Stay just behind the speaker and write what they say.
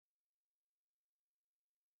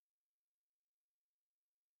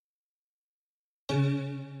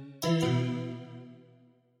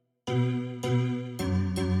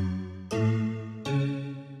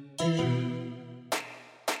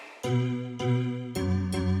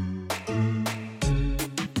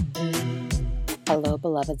Hello,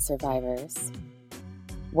 beloved survivors.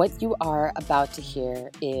 What you are about to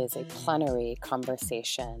hear is a plenary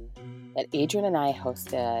conversation that Adrian and I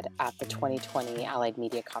hosted at the 2020 Allied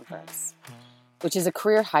Media Conference, which is a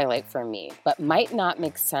career highlight for me, but might not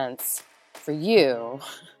make sense for you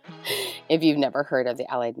if you've never heard of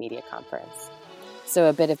the Allied Media Conference. So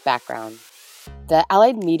a bit of background. The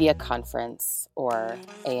Allied Media Conference, or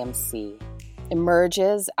AMC,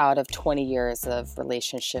 emerges out of 20 years of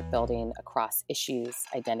relationship building across issues,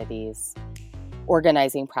 identities,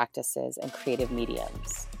 organizing practices, and creative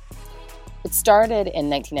mediums. It started in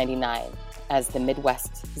 1999 as the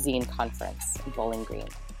Midwest Zine Conference in Bowling Green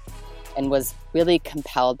and was really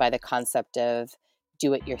compelled by the concept of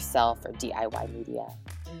do-it-yourself or DIY media.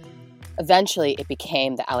 Eventually, it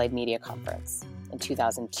became the Allied Media Conference in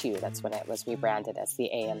 2002. That's when it was rebranded as the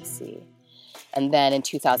AMC. And then in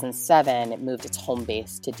 2007, it moved its home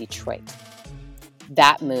base to Detroit.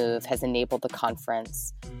 That move has enabled the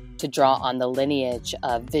conference to draw on the lineage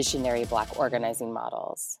of visionary Black organizing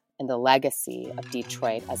models and the legacy of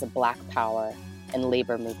Detroit as a Black power and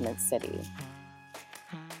labor movement city.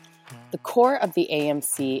 The core of the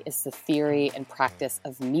AMC is the theory and practice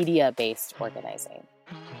of media-based organizing,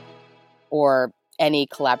 or any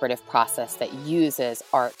collaborative process that uses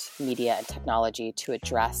art, media, and technology to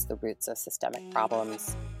address the roots of systemic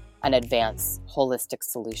problems and advance holistic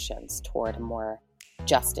solutions toward a more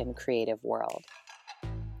just and creative world.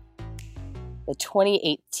 The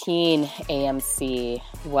 2018 AMC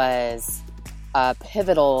was a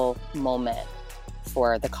pivotal moment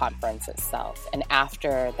for the conference itself. And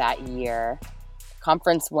after that year, the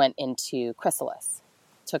conference went into chrysalis,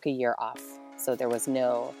 took a year off. So there was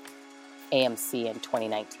no AMC in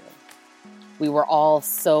 2019. We were all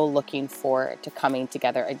so looking forward to coming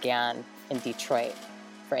together again in Detroit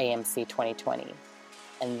for AMC 2020.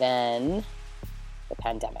 And then the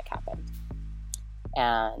pandemic happened.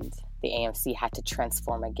 And the AMC had to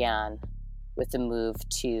transform again with the move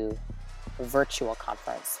to a virtual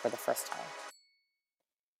conference for the first time.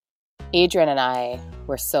 Adrian and I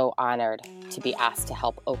were so honored to be asked to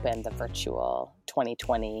help open the virtual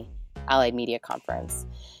 2020 Allied Media Conference,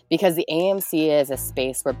 because the AMC is a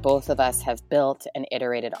space where both of us have built and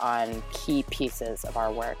iterated on key pieces of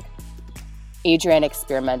our work. Adrian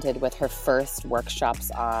experimented with her first workshops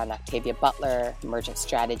on Octavia Butler, emergent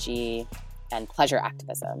strategy, and pleasure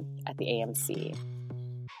activism at the AMC.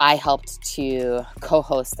 I helped to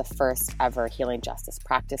co-host the first ever healing justice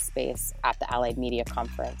practice space at the Allied Media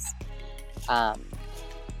Conference.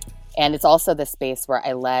 And it's also the space where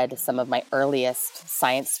I led some of my earliest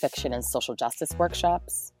science fiction and social justice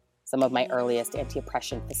workshops, some of my earliest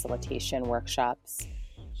anti-oppression facilitation workshops.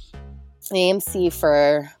 The AMC,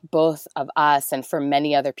 for both of us and for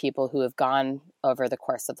many other people who have gone over the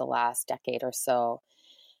course of the last decade or so,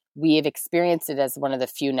 we have experienced it as one of the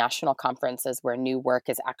few national conferences where new work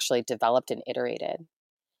is actually developed and iterated.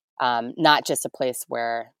 Not just a place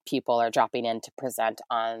where people are dropping in to present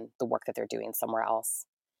on the work that they're doing somewhere else.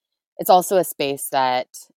 It's also a space that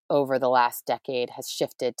over the last decade has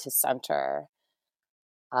shifted to center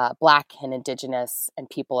Black and Indigenous and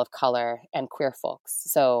people of color and queer folks.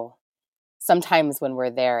 So sometimes when we're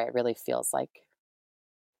there, it really feels like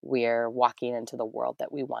we're walking into the world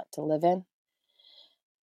that we want to live in.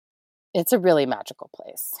 It's a really magical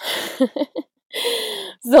place.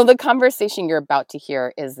 So the conversation you're about to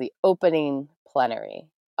hear is the opening plenary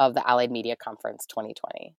of the Allied Media Conference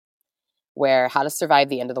 2020, where How to Survive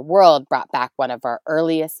the End of the World brought back one of our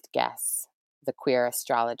earliest guests, the queer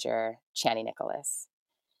astrologer, Chani Nicholas.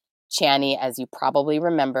 Chani, as you probably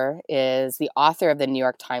remember, is the author of the New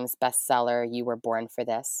York Times bestseller, You Were Born for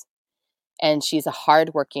This. And she's a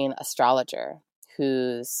hardworking astrologer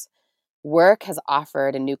whose work has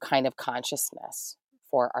offered a new kind of consciousness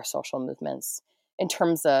for our social movements in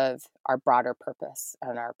terms of our broader purpose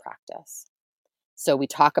and our practice. So we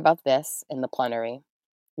talk about this in the plenary.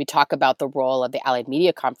 We talk about the role of the Allied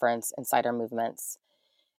Media Conference inside our movements.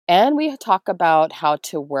 And we talk about how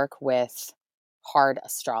to work with hard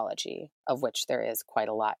astrology, of which there is quite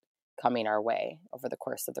a lot coming our way over the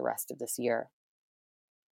course of the rest of this year.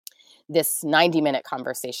 This 90-minute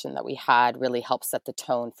conversation that we had really helped set the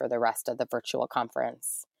tone for the rest of the virtual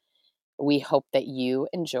conference. We hope that you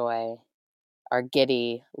enjoy our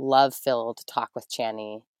giddy, love-filled talk with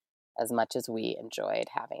Chani as much as we enjoyed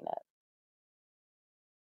having it.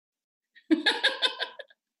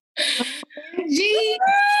 Gee.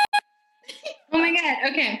 Oh my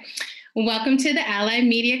God. Okay. Welcome to the Allied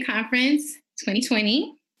Media Conference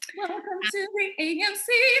 2020. Welcome to the AMC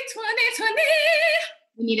 2020.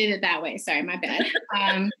 We needed it that way. Sorry, my bad.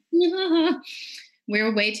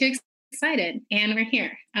 We're way too excited, and we're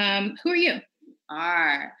here. Who are you?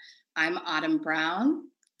 are. I'm Autumn Brown,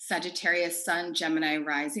 Sagittarius Sun, Gemini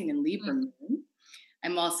Rising, and Libra Moon.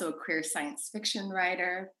 I'm also a queer science fiction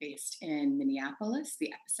writer based in Minneapolis, the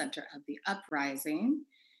epicenter of the uprising.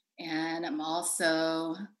 And I'm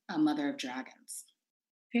also a mother of dragons.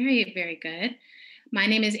 Very, very good. My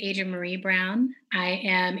name is Adrienne Marie Brown. I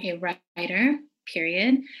am a writer,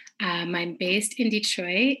 period. I'm based in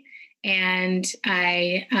Detroit, and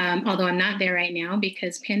I, although I'm not there right now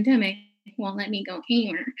because pandemic won't let me go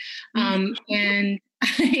anywhere. And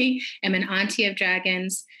I am an auntie of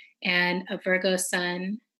dragons and a Virgo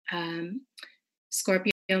sun,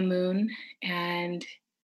 Scorpio moon, and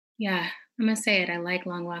yeah, I'm gonna say it. I like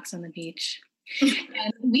long walks on the beach.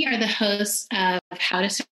 And we are the hosts of How to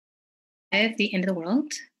Survive the End of the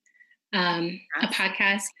World, a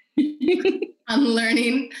podcast. I'm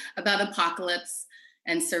learning about apocalypse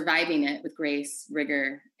and surviving it with grace,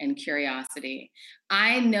 rigor, and curiosity.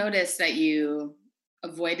 I noticed that you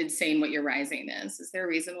avoided saying what your rising is. Is there a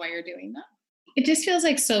reason why you're doing that? It just feels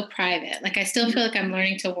like so private. Like I still feel like I'm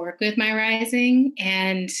learning to work with my rising,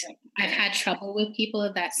 and I've had trouble with people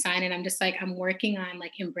of that sign, and I'm just like, I'm working on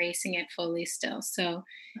like embracing it fully still. So,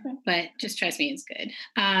 but just trust me, it's good.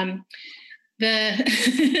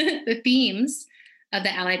 The themes of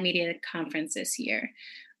the Allied Media Conference this year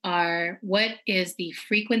are what is the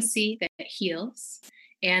frequency that heals?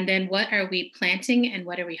 And then what are we planting and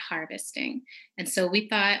what are we harvesting? And so we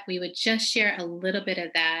thought we would just share a little bit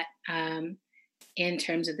of that in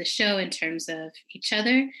terms of the show, in terms of each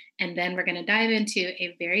other. And then we're going to dive into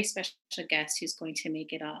a very special guest who's going to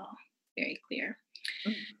make it all very clear.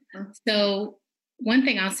 So one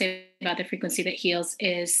thing I'll say about the frequency that heals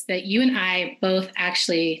is that you and I both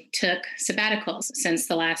actually took sabbaticals since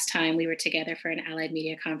the last time we were together for an Allied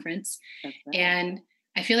Media Conference. Right. And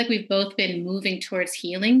I feel like we've both been moving towards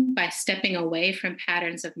healing by stepping away from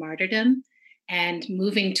patterns of martyrdom and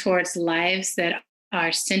moving towards lives that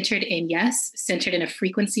are centered in yes, centered in a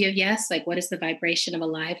frequency of yes, like what is the vibration of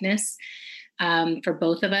aliveness for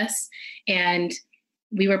both of us. And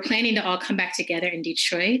we were planning to all come back together in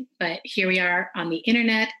Detroit, but here we are on the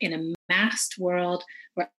internet in a masked world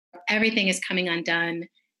where everything is coming undone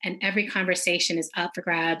and every conversation is up for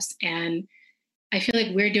grabs. And I feel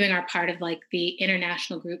like we're doing our part of like the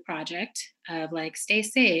international group project of like, stay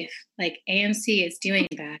safe. Like AMC is doing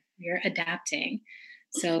that. We're adapting.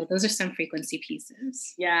 So those are some frequency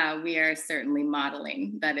pieces. Yeah, we are certainly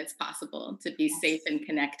modeling that it's possible to be safe and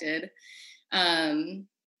connected.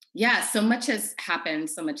 Yeah, so much has happened,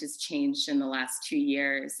 so much has changed in the last 2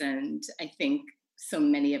 years. And I think so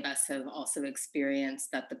many of us have also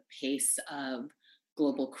experienced that the pace of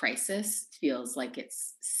global crisis feels like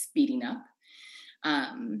it's speeding up.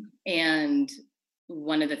 And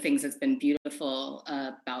one of the things that's been beautiful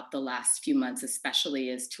about the last few months, especially,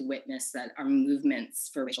 is to witness that our movements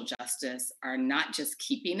for racial justice are not just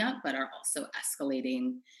keeping up, but are also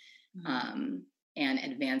escalating and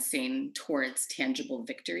advancing towards tangible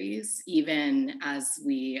victories, even as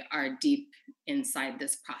we are deep inside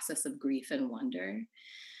this process of grief and wonder.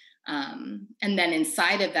 And then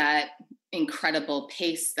inside of that incredible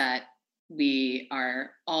pace that we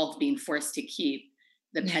are all being forced to keep,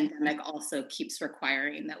 the pandemic also keeps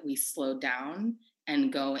requiring that we slow down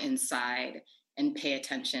and go inside and pay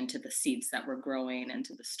attention to the seeds that we're growing and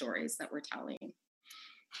to the stories that we're telling.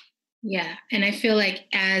 Yeah. And I feel like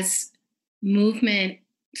as movement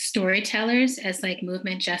storytellers, as like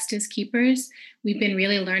movement justice keepers, we've been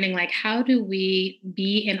really learning like, how do we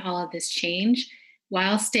be in all of this change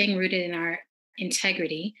while staying rooted in our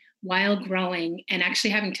integrity, while growing and actually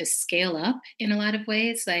having to scale up in a lot of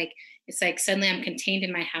ways. Like, it's like suddenly I'm contained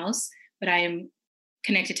in my house, but I am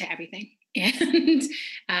connected to everything.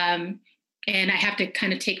 And I have to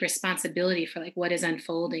kind of take responsibility for like what is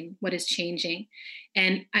unfolding, what is changing.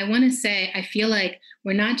 And I want to say, I feel like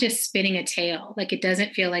we're not just spinning a tale. Like it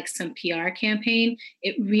doesn't feel like some PR campaign.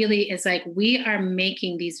 It really is like we are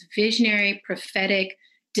making these visionary, prophetic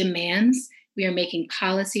demands. We are making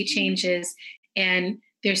policy changes. And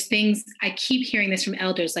there's things, I keep hearing this from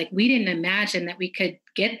elders, like we didn't imagine that we could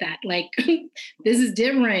get that. Like, this is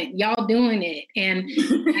different. Y'all doing it. And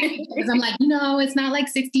because I'm like, no, it's not like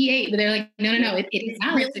 68. But they're like, no, it is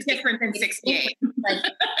not really like 68. different than 68. Like,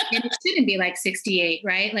 and it shouldn't be like 68,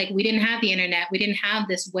 right? Like we didn't have the internet. We didn't have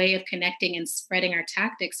this way of connecting and spreading our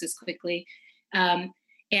tactics as quickly. And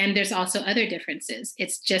there's also other differences.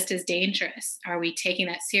 It's just as dangerous. Are we taking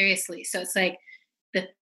that seriously? So it's like the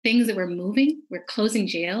things that we're moving, we're closing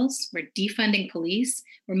jails, we're defunding police,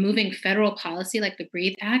 we're moving federal policy like the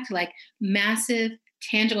Breathe Act, like massive,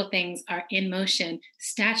 tangible things are in motion.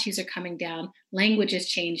 Statues are coming down, language is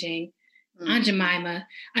changing. Aunt Jemima.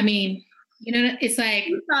 I mean, You know, it's like,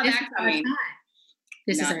 Who saw this that is our coming? time.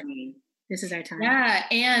 This is Not our, me. this is our time.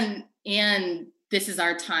 Yeah, and this is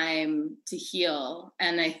our time to heal.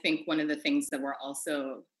 And I think one of the things that we're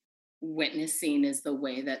also witnessing is the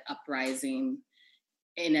way that uprising,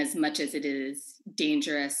 in as much as it is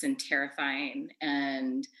dangerous and terrifying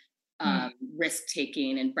and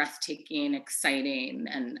risk-taking and breathtaking, exciting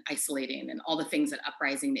and isolating and all the things that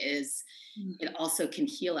uprising is, it also can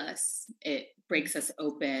heal us. It breaks us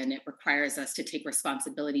open. It requires us to take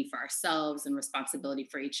responsibility for ourselves and responsibility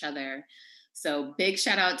for each other. So big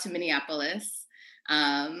shout out to Minneapolis,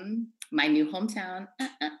 my new hometown.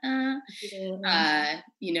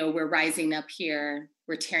 You know, we're rising up here.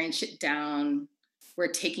 We're tearing shit down. We're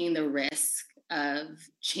taking the risk of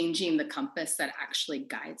changing the compass that actually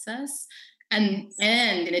guides us. And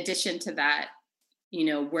in addition to that, you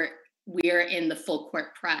know, we're in the full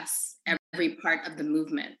court press, every part of the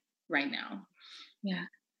movement right now. Yeah.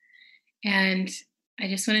 And I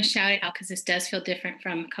just want to shout it out because this does feel different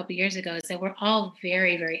from a couple years ago, is that we're all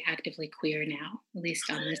very, very actively queer now, at least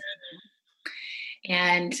on this.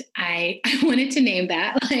 And I wanted to name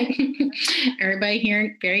that, like, everybody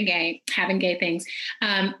here very gay, having gay things.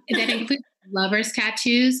 That includes lovers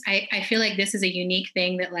tattoos. I feel like this is a unique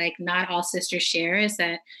thing that, like, not all sisters share, is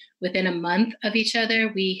that within a month of each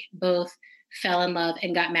other, we both fell in love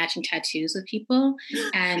and got matching tattoos with people.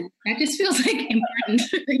 And that just feels like important.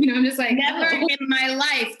 You know, I'm just like, never in my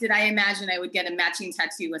life did I imagine I would get a matching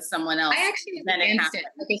tattoo with someone else. I actually was against it.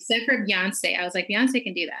 Like, except for Beyonce. I was like, Beyonce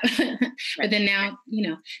can do that. But then now, you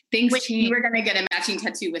know, things change. You were going to get a matching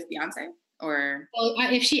tattoo with Beyonce? Or? Well,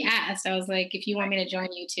 if she asked, I was like, if you want me to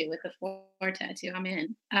join you too with the 4 tattoo, I'm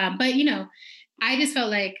in. But, you know, I just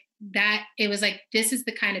felt like that it was like, this is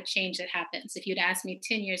the kind of change that happens. If you'd asked me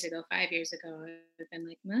 10 years ago, 5 years ago, I would have been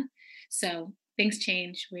like, meh. So things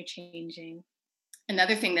change. We're changing.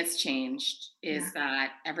 Another thing that's changed is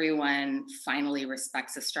that everyone finally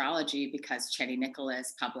respects astrology because Chetty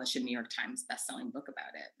Nicholas published a New York Times bestselling book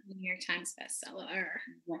about it. New York Times bestseller.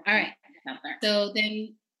 All right. So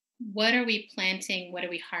then what are we planting? What are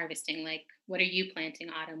we harvesting? Like, what are you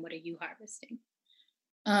planting, Autumn? What are you harvesting?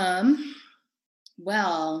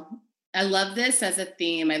 Well, I love this as a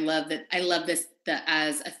theme. I love this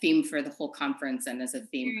as a theme for the whole conference and as a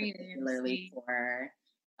theme particularly for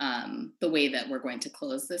the way that we're going to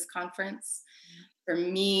close this conference. For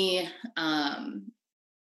me,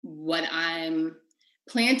 what I'm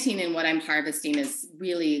planting and what I'm harvesting is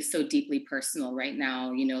really so deeply personal right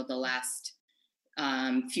now. You know, the last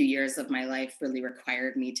few years of my life really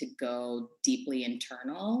required me to go deeply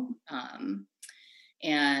internal.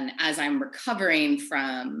 And as I'm recovering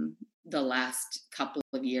from the last couple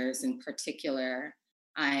of years in particular,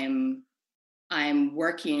 I'm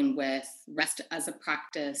working with rest as a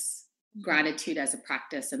practice, gratitude as a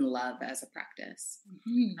practice, and love as a practice.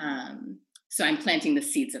 So I'm planting the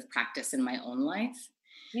seeds of practice in my own life.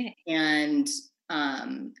 Yeah. And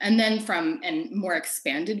then from a more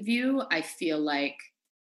expanded view, I feel like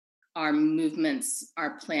our movements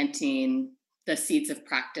are planting the seeds of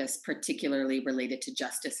practice, particularly related to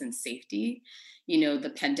justice and safety. You know,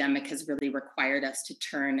 the pandemic has really required us to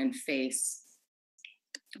turn and face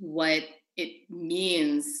what it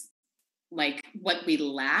means, like what we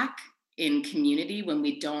lack in community when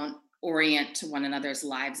we don't orient to one another's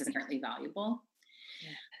lives as inherently valuable.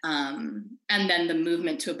 Yes. And then the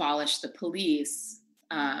movement to abolish the police,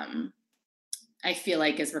 I feel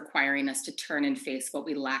like is requiring us to turn and face what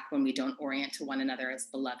we lack when we don't orient to one another as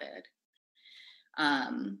beloved.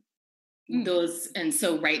 And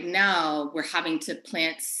so right now we're having to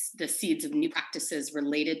plant the seeds of new practices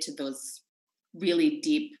related to those really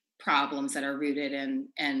deep problems that are rooted in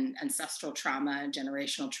ancestral trauma,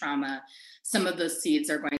 generational trauma. Some of those seeds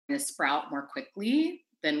are going to sprout more quickly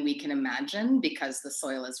than we can imagine because the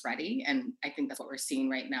soil is ready. And I think that's what we're seeing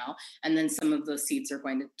right now. And then some of those seeds are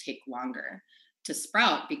going to take longer to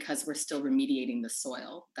sprout because we're still remediating the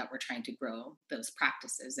soil that we're trying to grow those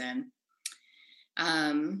practices in.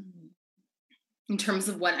 In terms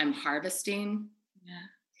of what I'm harvesting,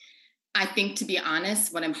 I think, to be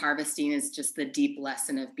honest, what I'm harvesting is just the deep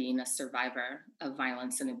lesson of being a survivor of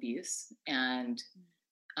violence and abuse, and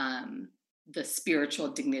the spiritual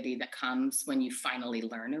dignity that comes when you finally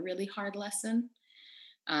learn a really hard lesson.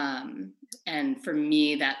 And for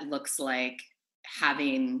me, that looks like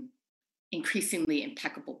having increasingly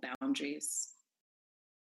impeccable boundaries.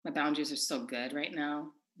 My boundaries are so good right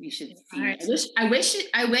now. You should see. I wish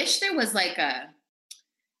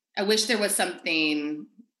there was something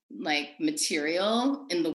like material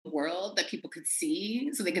in the world that people could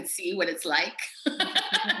see so they could see what it's like.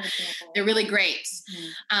 They're really great.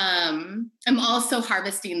 I'm also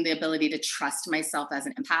harvesting the ability to trust myself as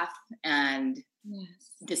an empath and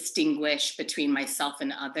distinguish between myself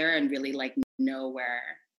and other, and really like know where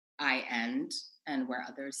I end and where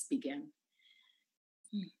others begin.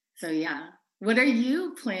 So yeah, what are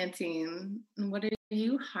you planting? What are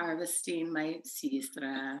you harvesting, my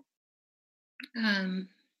sister?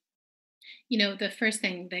 The first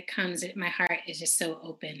thing that comes at my heart is just so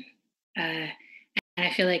open. And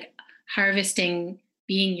I feel like harvesting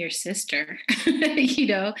being your sister,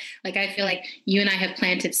 like I feel like you and I have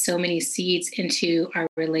planted so many seeds into our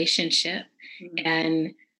relationship.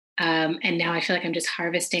 And now I feel like I'm just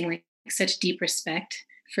harvesting like such deep respect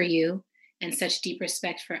for you and such deep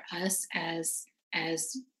respect for us as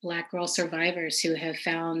Black girl survivors who have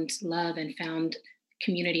found love and found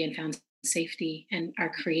community and found safety and are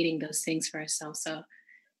creating those things for ourselves. So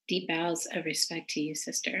deep bows of respect to you,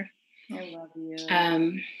 sister. I love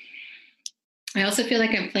you. I also feel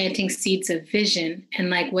like I'm planting seeds of vision, and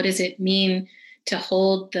like, what does it mean to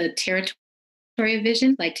hold the territory of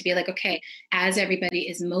vision? Like to be like, okay, as everybody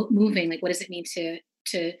is moving, like, what does it mean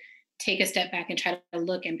to take a step back and try to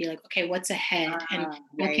look and be like, okay, what's ahead? And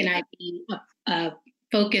how can I be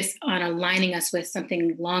focused on aligning us with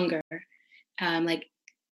something longer? Like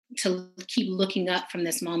to keep looking up from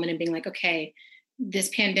this moment and being like, okay, this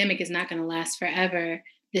pandemic is not going to last forever.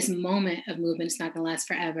 This moment of movement is not going to last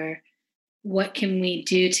forever. What can we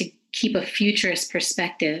do to keep a futurist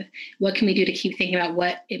perspective? What can we do to keep thinking about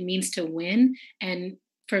what it means to win? And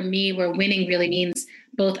for me, where winning really means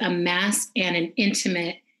both a mass and an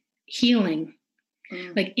intimate healing,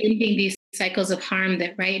 like ending these cycles of harm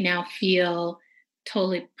that right now feel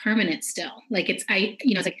totally permanent still. Like it's like,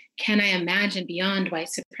 can I imagine beyond white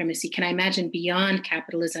supremacy? Can I imagine beyond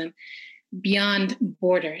capitalism, beyond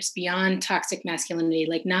borders, beyond toxic masculinity?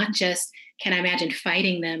 Like not just can I imagine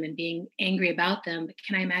fighting them and being angry about them, but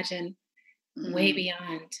can I imagine way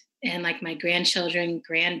beyond? And like my grandchildren,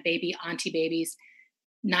 grandbaby, auntie babies,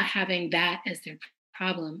 not having that as their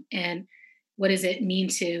problem. And what does it mean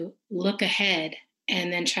to look ahead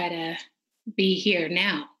and then try to be here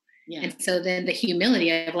now? Yeah. And so then the humility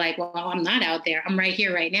of like, well, I'm not out there. I'm right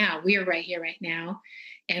here right now. We're right here right now.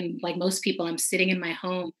 And like most people, I'm sitting in my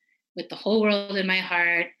home with the whole world in my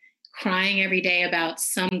heart, crying every day about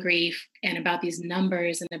some grief and about these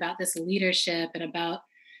numbers and about this leadership and about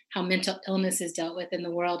how mental illness is dealt with in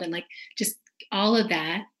the world and like just all of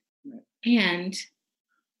that. Right. And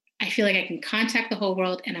I feel like I can contact the whole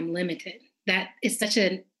world and I'm limited. That is such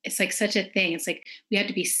a thing. It's like we have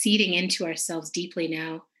to be seeding into ourselves deeply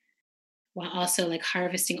now while also like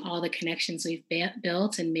harvesting all the connections we've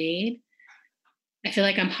built and made. I feel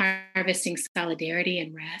like I'm harvesting solidarity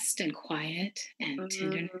and rest and quiet and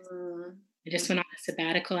tenderness. I just went on a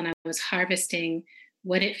sabbatical and I was harvesting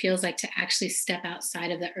what it feels like to actually step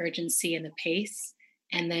outside of the urgency and the pace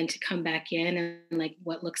and then to come back in and like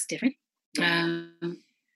what looks different.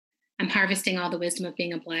 I'm harvesting all the wisdom of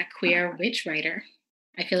being a Black queer witch writer.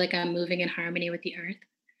 I feel like I'm moving in harmony with the earth.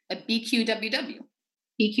 A BQWW.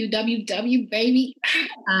 BQWW, baby.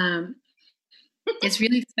 It's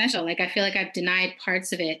really special. Like I feel like I've denied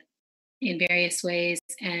parts of it in various ways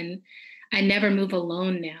and I never move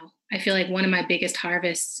alone now. I feel like one of my biggest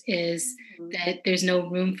harvests is that there's no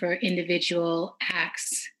room for individual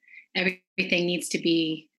acts. Everything needs to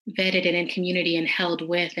be vetted and in community and held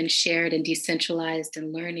with and shared and decentralized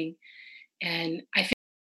and learning. And I feel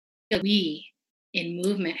like we in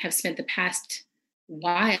movement have spent the past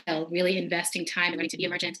while really investing time in learning to be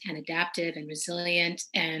emergent and adaptive and resilient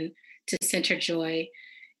and to center joy.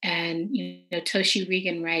 And, Toshi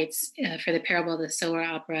Regan writes for the Parable of the Sower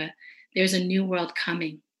Opera, there's a new world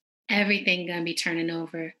coming. Everything going to be turning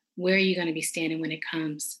over. Where are you going to be standing when it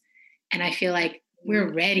comes? And I feel like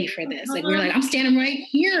we're ready for this. Like, we're like, I'm standing right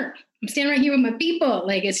here. I'm standing right here with my people.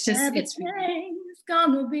 Like, it's just, everything's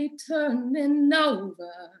gonna be turning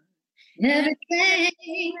over. Everything's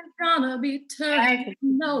gonna be turning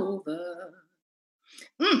over.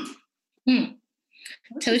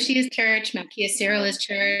 Toshi's church, Malkia Cyril's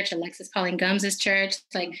church, Alexis Pauline Gumbs' church.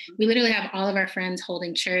 Like, we literally have all of our friends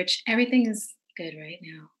holding church. Everything is good right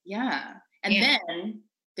now. Yeah. And then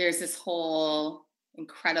there's this whole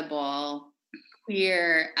incredible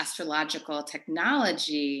queer astrological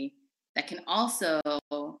technology that can also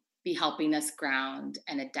be helping us ground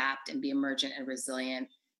and adapt and be emergent and resilient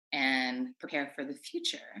and prepare for the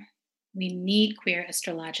future. We need queer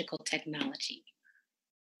astrological technology.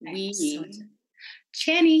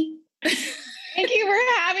 Channy. Thank you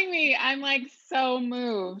for having me. I'm like so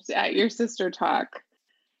moved at your sister talk.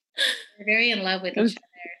 We're very in love with each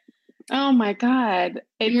other. Oh my God.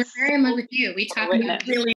 We're very in love with you. We talk about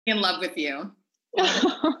really in love with you.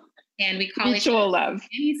 And we call each mutual other. love. And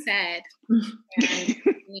he said,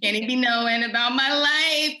 can he be knowing about my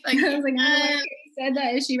life? I was like, I don't know why he said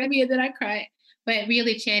that. And she read me and then I cried. But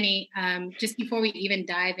really, Channy, just before we even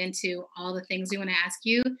dive into all the things we want to ask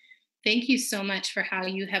you, thank you so much for how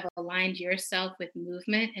you have aligned yourself with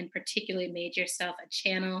movement and particularly made yourself a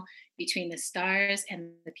channel between the stars and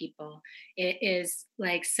the people. It is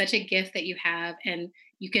like such a gift that you have, and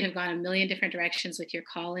you could have gone a million different directions with your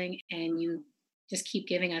calling, and you just keep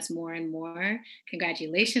giving us more and more.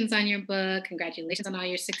 Congratulations on your book. Congratulations on all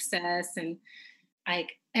your success. And like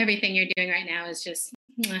everything you're doing right now is just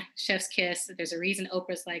chef's kiss. There's a reason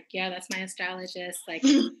Oprah's like, yeah, that's my astrologist. Like,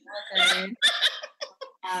 but,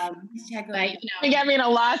 You get me in a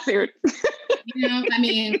lawsuit. I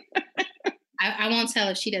mean, I won't tell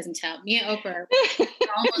if she doesn't tell. Me and Oprah are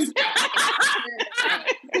almost.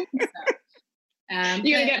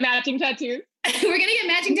 You're gonna get matching tattoos. We're gonna get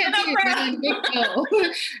matching tattoos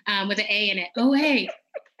with an A in it. Oh, hey.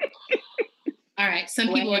 All right. Some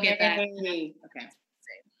people will get that. Okay.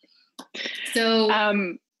 So,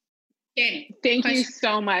 thank you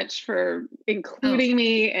so much for including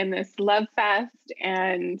me in this Love Fest.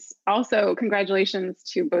 And also congratulations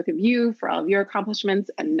to both of you for all of your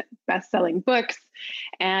accomplishments and best-selling books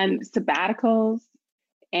and sabbaticals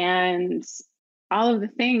and all of the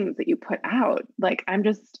things that you put out. Like, I'm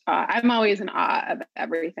always in awe of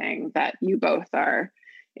everything that you both are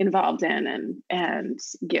involved in and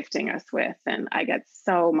gifting us with. And I get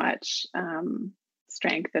so much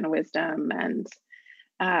strength and wisdom and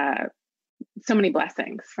so many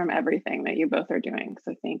blessings from everything that you both are doing.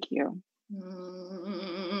 So thank you.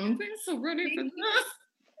 I'm so ready for this.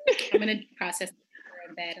 I'm going to process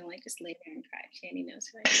in bed and like just lay there and cry. Channy knows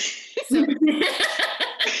who I am. So,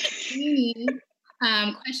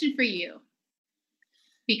 question for you.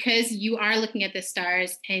 Because you are looking at the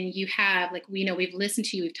stars and you have, like, we know we've listened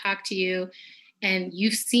to you, we've talked to you, and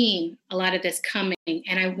you've seen a lot of this coming.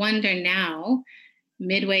 And I wonder now,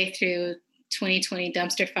 midway through 2020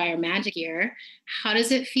 dumpster fire magic year, how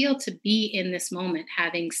does it feel to be in this moment,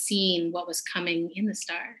 having seen what was coming in the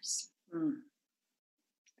stars?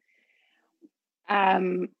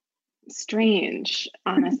 Strange,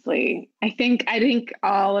 honestly. I think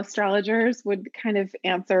all astrologers would kind of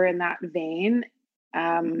answer in that vein.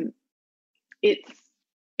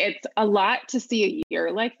 It's a lot to see a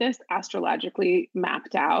year like this astrologically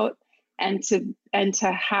mapped out, and to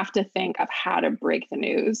have to think of how to break the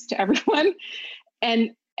news to everyone,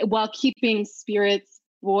 and while keeping spirits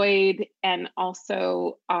buoyed and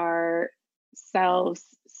also ourselves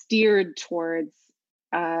steered towards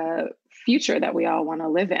a future that we all want to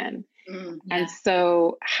live in. Yeah. And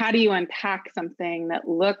so how do you unpack something that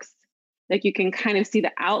looks like you can kind of see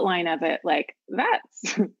the outline of it, like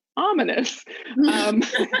that's ominous.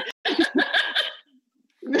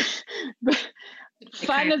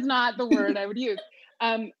 Fun is not the word I would use.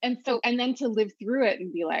 And then to live through it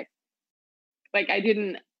and be like I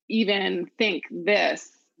didn't even think this.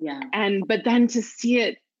 Yeah. But then to see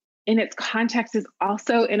it in its context is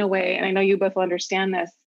also, in a way, and I know you both will understand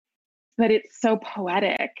this, but it's so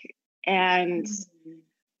poetic and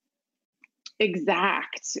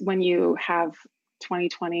exact when you have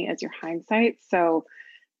 2020 as your hindsight. So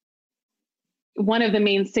one of the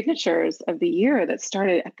main signatures of the year that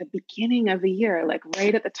started at the beginning of the year, like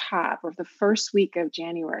right at the top of the first week of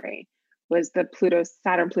January, was the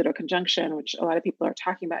Saturn-Pluto conjunction, which a lot of people are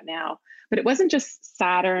talking about now. But it wasn't just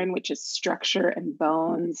Saturn, which is structure and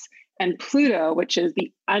bones, and Pluto, which is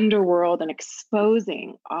the underworld and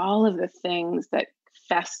exposing all of the things that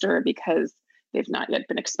fester because they've not yet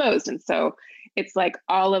been exposed. And so it's like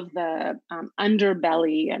all of the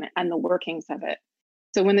underbelly and the workings of it.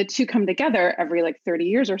 So when the two come together every 30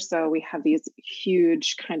 years or so, we have these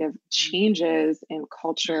huge kind of changes in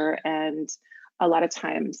culture, and a lot of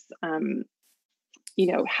times,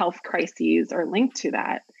 health crises are linked to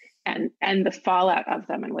that and the fallout of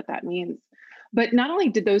them and what that means. But not only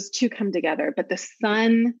did those two come together, but the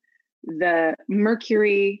sun,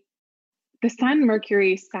 Mercury,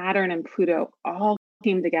 Saturn, and Pluto all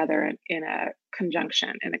came together in a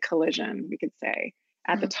conjunction, in a collision, we could say,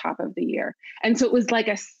 at the top of the year. And so it was like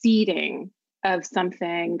a seeding of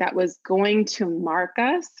something that was going to mark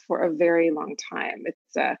us for a very long time.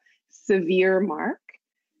 It's a severe mark,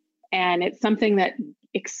 and it's something that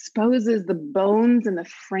exposes the bones and the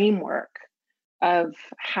framework of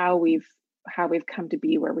how we've come to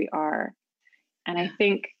be where we are. And I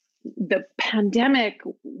think the pandemic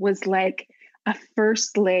was like a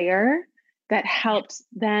first layer that helped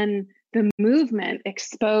then the movement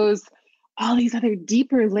expose all these other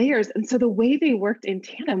deeper layers. And so the way they worked in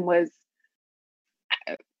tandem was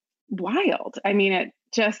wild. I mean, it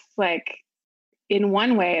just like, in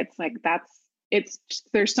one way, it's like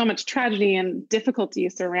there's so much tragedy and difficulty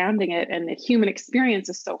surrounding it, and the human experience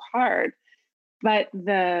is so hard. But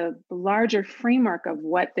the larger framework of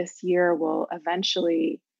what this year will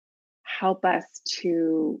eventually help us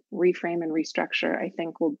to reframe and restructure, I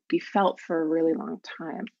think will be felt for a really long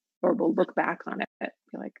time, or we'll look back on it and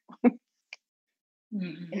be like,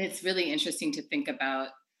 And it's really interesting to think about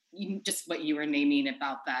just what you were naming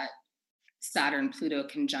about that Saturn-Pluto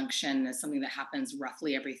conjunction as something that happens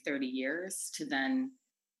roughly every 30 years, to then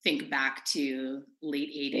think back to late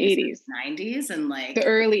 80s, 90s, and like the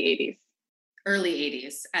early 80s. Early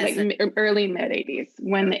 80s. Early mid 80s,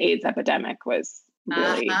 when the AIDS epidemic was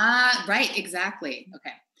really. Right, exactly.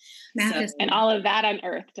 Okay. So, and all of that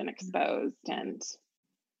unearthed and exposed. And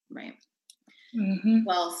right.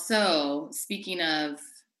 Well, so speaking of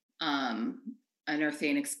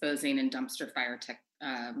unearthing, exposing, and dumpster fire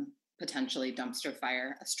potentially dumpster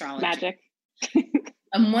fire astrology. Magic.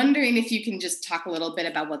 I'm wondering if you can just talk a little bit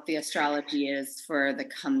about what the astrology is for the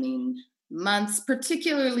coming months,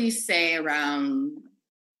 particularly say around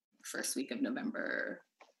first week of November.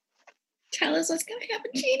 Tell us what's going to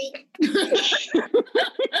happen, Jeannie.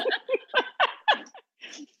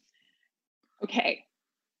 Okay.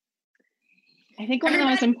 I think one of the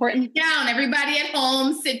most important. Sit down, everybody at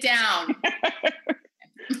home, sit down.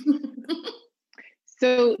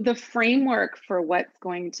 So the framework for what's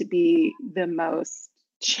going to be the most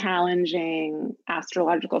challenging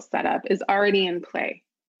astrological setup is already in play.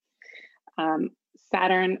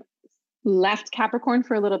 Saturn left Capricorn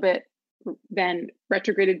for a little bit, then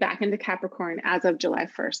retrograded back into Capricorn as of July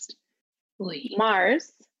 1st. Oy.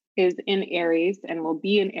 Mars is in Aries and will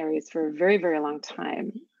be in Aries for a very, very long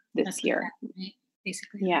time this year. Right?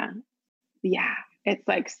 Basically. Yeah. It's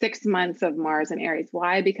like 6 months of Mars in Aries.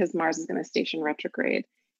 Why? Because Mars is going to station retrograde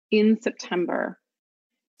in September.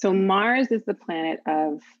 So Mars is the planet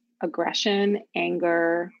of aggression,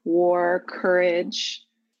 anger, war, courage,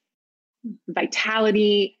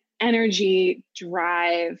 vitality, energy,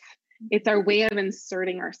 drive. It's our way of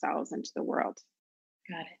inserting ourselves into the world.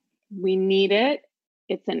 Got it. We need it.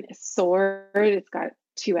 It's a sword. It's got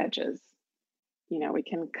two edges. We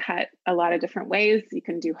can cut a lot of different ways. You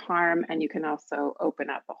can do harm, and you can also open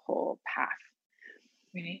up a whole path.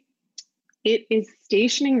 Right. It is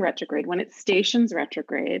stationing retrograde. When it stations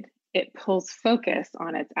retrograde, it pulls focus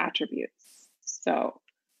on its attributes. So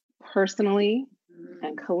personally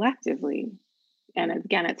and collectively, and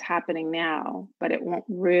again, it's happening now, but it won't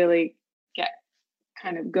really get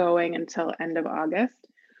kind of going until end of August.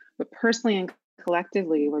 But personally and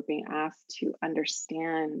collectively, we're being asked to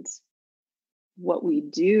understand what we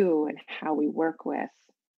do and how we work with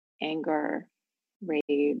anger,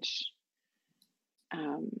 rage,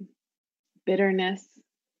 bitterness,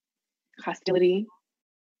 hostility,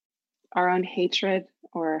 our own hatred,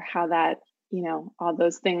 or how that, all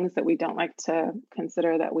those things that we don't like to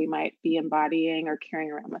consider that we might be embodying or carrying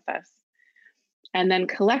around with us. And then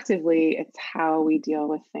collectively, it's how we deal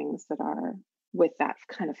with things that are with that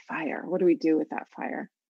kind of fire. What do we do with that fire?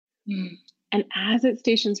 And as it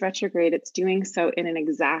stations retrograde, it's doing so in an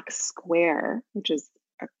exact square, which is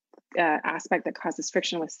an aspect that causes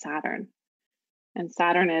friction with Saturn. And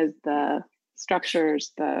Saturn is the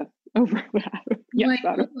structures, the overlap. Yes,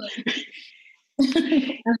 Saturn.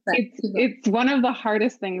 It's one of the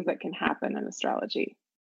hardest things that can happen in astrology,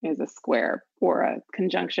 is a square or a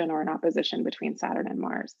conjunction or an opposition between Saturn and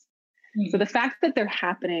Mars. So the fact that they're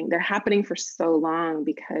happening for so long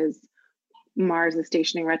because Mars is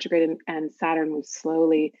stationing retrograde and Saturn moves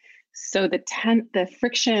slowly. So the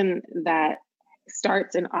friction that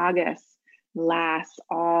starts in August lasts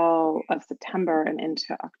all of September and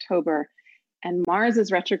into October. And Mars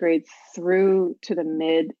is retrograde through to the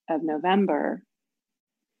mid of November.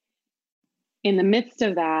 In the midst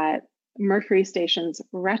of that, Mercury stations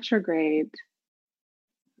retrograde,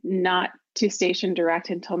 not to station direct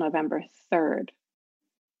until November 3rd.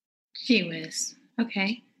 Gee whiz.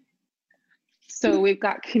 Okay. So we've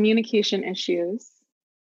got communication issues.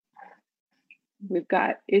 We've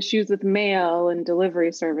got issues with mail and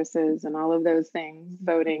delivery services and all of those things,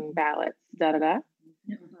 voting, ballots,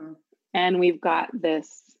 Mm-hmm. And we've got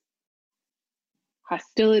this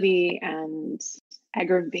hostility and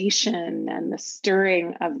aggravation and the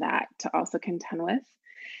stirring of that to also contend with.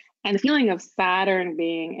 And the feeling of Saturn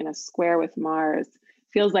being in a square with Mars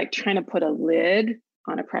feels like trying to put a lid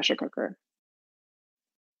on a pressure cooker.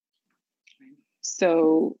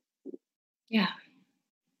 So yeah,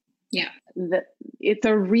 it's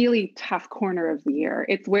a really tough corner of the year.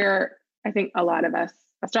 It's where I think a lot of us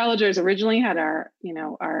astrologers originally had our,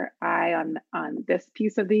 our eye on this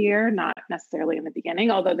piece of the year, not necessarily in the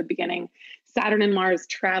beginning, although the beginning, Saturn and Mars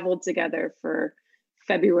traveled together for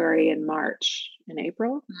February and March and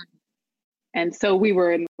April. And so we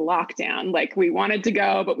were in lockdown, like we wanted to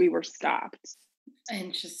go, but we were stopped.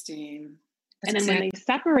 Interesting. And then when they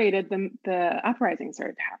separated, the uprising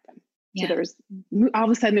started to happen. Yeah. So there was, all of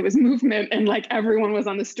a sudden there was movement and like everyone was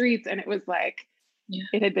on the streets, and it was like,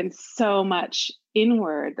 it had been so much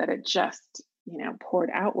inward that it just, poured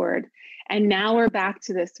outward. And now we're back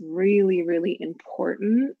to this really, really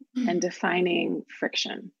important and defining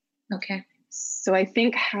friction. Okay. So I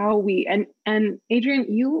think how we, and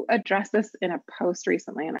Adrienne, you addressed this in a post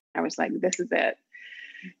recently, and I was like, this is it.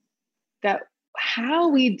 That how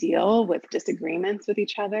we deal with disagreements with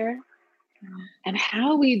each other and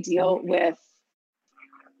how we deal with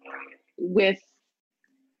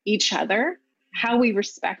each other, how we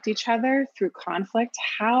respect each other through conflict.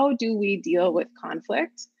 How do we deal with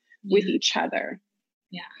conflict with each other?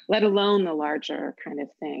 Yeah. Let alone the larger kind of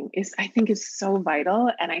thing I think is so vital.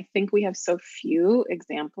 And I think we have so few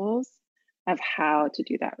examples of how to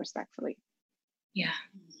do that respectfully. Yeah,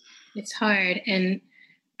 it's hard. And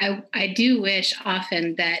I do wish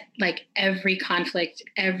often that like every conflict,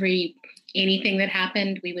 anything that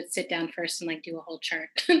happened, we would sit down first and like do a whole chart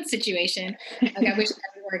situation. Like I wish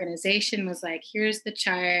every organization was like, here's the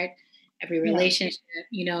chart, every relationship,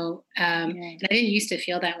 and I didn't used to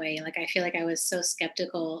feel that way. Like, I feel like I was so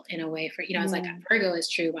skeptical in a way for, I was like, Virgo is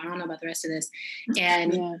true, but I don't know about the rest of this.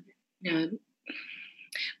 And,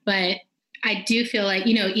 but I do feel like,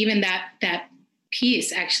 even that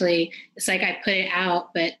piece, actually, it's like I put it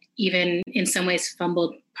out, but even in some ways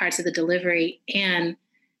fumbled parts of the delivery. And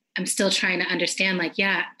I'm still trying to understand, like,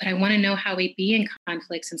 but I want to know how we be in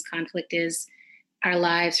conflict, since conflict is our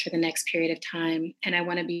lives for the next period of time. And I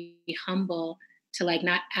want to be humble to like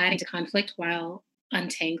not adding to conflict while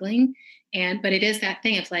untangling. But it is that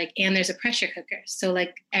thing of like, and there's a pressure cooker. So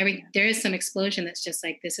like there is some explosion that's just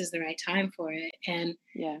like, this is the right time for it. And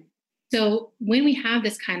so when we have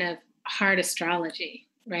this kind of hard astrology,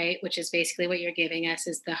 right, which is basically what you're giving us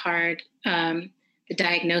is the hard, the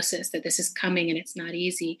diagnosis that this is coming and it's not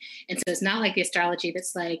easy. And so it's not like the astrology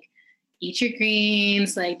that's like, eat your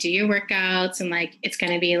greens, like do your workouts, and like it's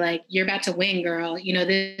going to be like you're about to win, girl.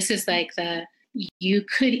 This is like you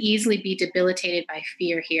could easily be debilitated by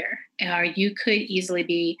fear here, or you could easily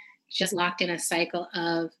be just locked in a cycle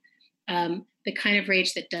of the kind of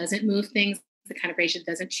rage that doesn't move things, the kind of rage that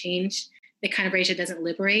doesn't change, the kind of rage that doesn't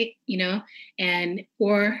liberate,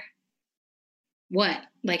 or what?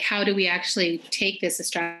 Like, how do we actually take this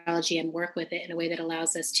astrology and work with it in a way that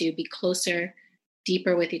allows us to be closer,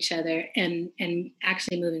 deeper with each other and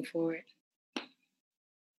actually moving forward?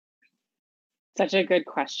 Such a good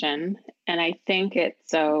question. And I think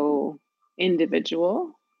it's so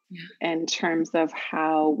individual in terms of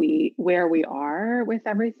where we are with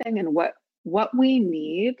everything and what we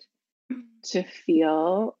need to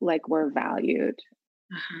feel like we're valued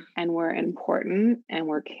and we're important and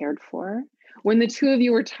we're cared for. When the two of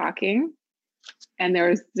you were talking, and there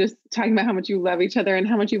was just talking about how much you love each other and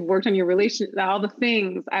how much you've worked on your relationship, all the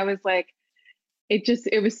things, I was like,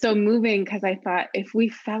 it was so moving, because I thought, if we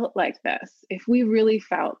felt like this, if we really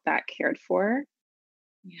felt that cared for,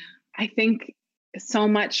 I think so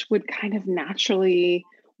much would kind of naturally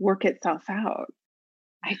work itself out.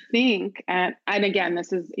 I think, and again,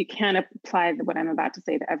 you can't apply what I'm about to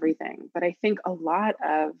say to everything, but I think a lot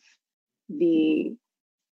of the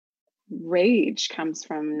rage comes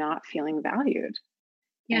from not feeling valued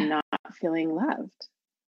and not feeling loved.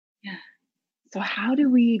 Yeah. So how do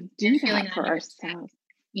we do that for ourselves?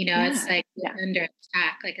 It's like we're under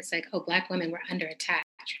attack. Like, it's like, oh, Black women, we're under attack.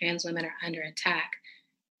 Trans women are under attack.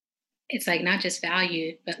 It's like not just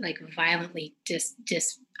valued, but like violently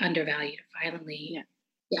undervalued, violently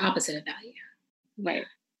the opposite of value. Right.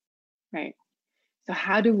 Right. So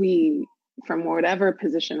how do we, from whatever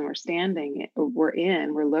position we're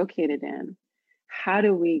located in, how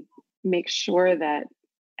do we make sure that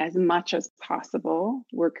as much as possible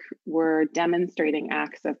we're demonstrating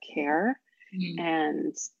acts of care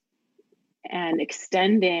and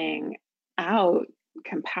extending out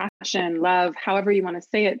compassion, love, however you want to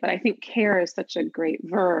say it. But I think care is such a great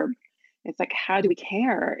verb. It's like, how do we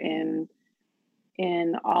care in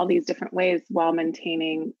all these different ways while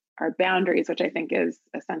maintaining our boundaries, which I think is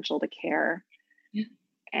essential to care,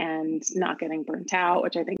 and not getting burnt out,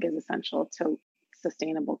 which I think is essential to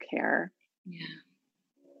sustainable care.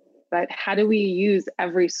 But how do we use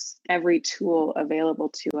every tool available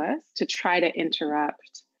to us to try to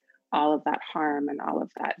interrupt all of that harm and all of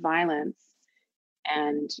that violence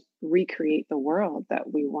and recreate the world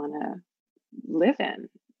that we want to live in.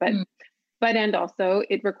 And also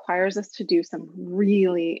it requires us to do some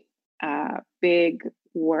really big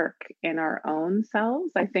work in our own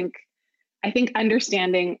selves. I think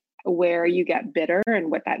understanding where you get bitter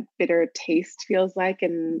and what that bitter taste feels like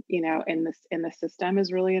in the system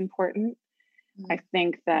is really important. I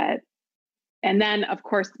think that, and then of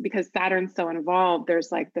course, because Saturn's so involved,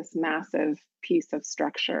 there's like this massive piece of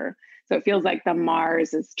structure. So it feels like the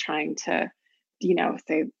Mars is trying to,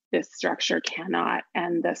 say this structure cannot,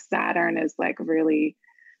 and the Saturn is like really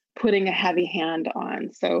putting a heavy hand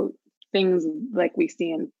on. So things like we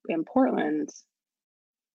see in Portland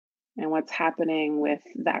and what's happening with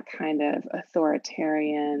that kind of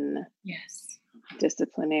authoritarian,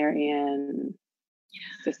 disciplinarian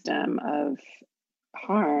system of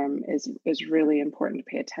harm is really important to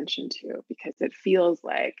pay attention to, because it feels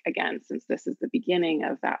like, again, since this is the beginning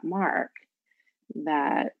of that mark,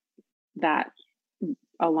 that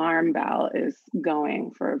alarm bell is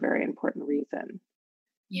going for a very important reason.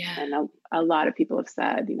 And a lot of people have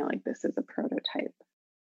said, like, this is a prototype.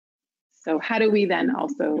 So how do we then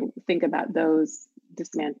also think about those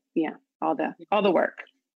all the work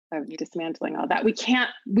of dismantling all that?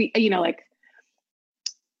 Like,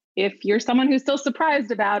 if you're someone who's still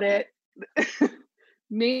surprised about it,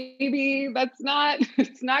 maybe it's not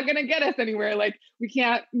going to get us anywhere. Like,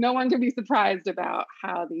 no one can be surprised about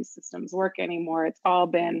how these systems work anymore. It's all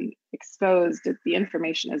been exposed. The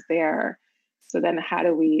information is there. So then how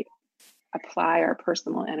do we apply our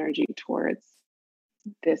personal energy towards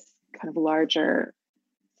this kind of larger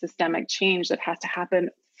systemic change that has to happen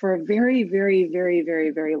for a very, very, very,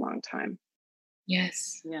 very, very long time?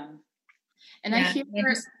 Yes. Yeah. And I hear...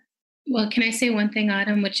 Well, can I say one thing,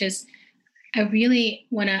 Autumn, which is I really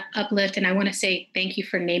want to uplift, and I want to say thank you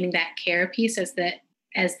for naming that care piece as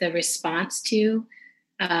the response to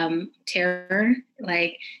terror,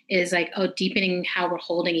 deepening how we're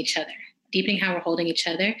holding each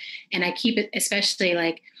other. And I keep it, especially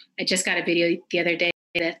like I just got a video the other day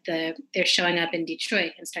that they're showing up in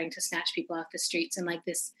Detroit and starting to snatch people off the streets, and like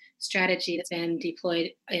this strategy that's been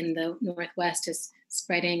deployed in the Northwest is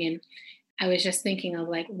spreading. And I was just thinking of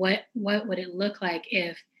like, what would it look like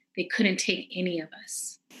if they couldn't take any of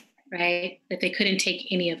us, right? That they couldn't take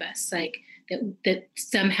any of us, like that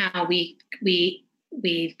somehow we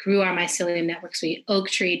grew our mycelium networks, we oak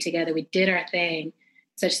treed together, we did our thing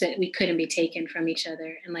such that we couldn't be taken from each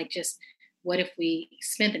other. And like, just what if we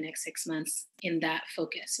spent the next 6 months in that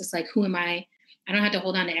focus? It's like, who am I? I don't have to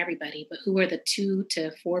hold on to everybody, but who are the 2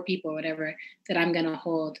 to 4 people or whatever that I'm going to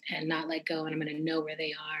hold and not let go, and I'm going to know where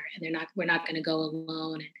they are, and we're not going to go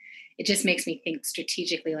alone. And it just makes me think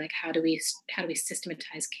strategically, like, how do we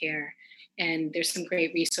systematize care? And there's some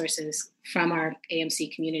great resources from our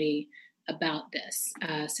AMC community about this,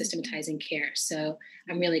 systematizing care. So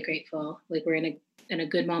I'm really grateful. Like, we're in a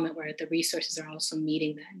good moment where the resources are also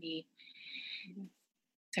meeting that need.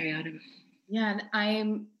 Sorry, Autumn. Yeah,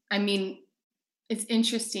 and I mean, it's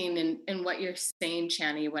interesting in what you're saying,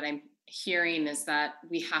 Chani. What I'm hearing is that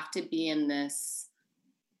we have to be in this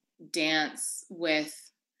dance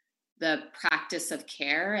with the practice of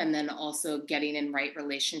care, and then also getting in right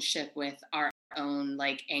relationship with our own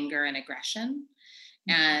like anger and aggression.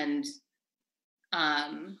 And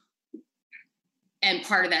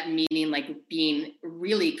part of that meaning like being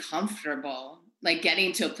really comfortable, like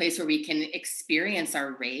getting to a place where we can experience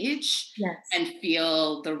our rage and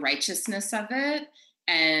feel the righteousness of it,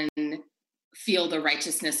 and feel the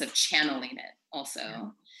righteousness of channeling it also. Yeah.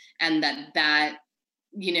 And that,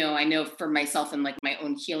 I know for myself and like my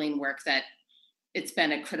own healing work, that it's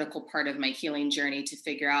been a critical part of my healing journey to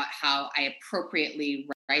figure out how I appropriately,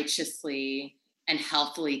 righteously, and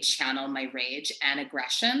healthily channel my rage and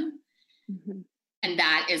aggression. Mm-hmm. And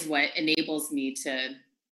that is what enables me to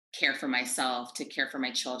care for myself, to care for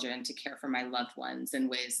my children, to care for my loved ones in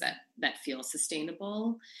ways that feel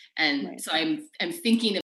sustainable. And so I'm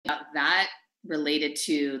thinking about that related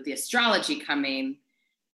to the astrology coming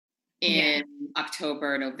in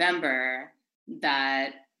October, November,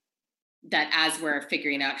 that as we're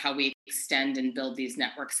figuring out how we extend and build these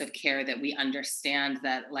networks of care, that we understand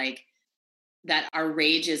that like that our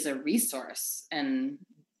rage is a resource and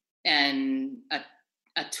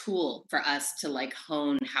a tool for us to like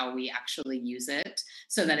hone how we actually use it,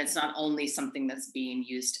 so that it's not only something that's being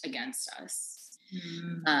used against us.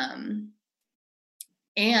 Mm.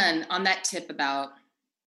 And on that tip about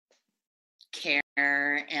care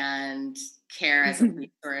and care as a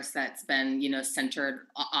resource that's been, centered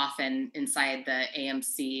often inside the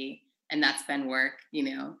AMC, and that's been work,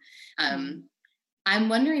 I'm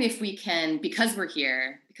wondering if we can, because we're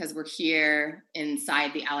here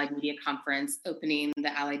inside the Allied Media Conference, opening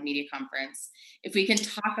the Allied Media Conference, if we can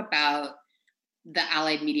talk about the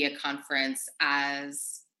Allied Media Conference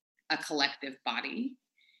as a collective body.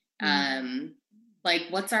 Like,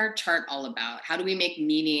 what's our chart all about? How do we make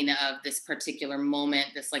meaning of this particular moment,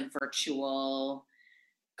 this like virtual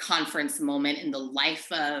conference moment in the life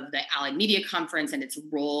of the Allied Media Conference and its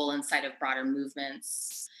role inside of broader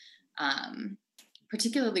movements?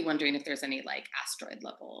 Particularly wondering if there's any like asteroid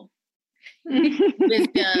level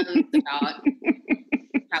wisdom about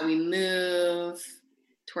how we move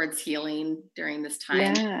towards healing during this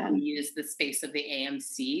time. Yeah. How we use the space of the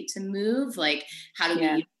AMC to move. Like, how do we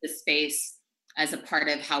use the space as a part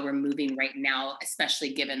of how we're moving right now,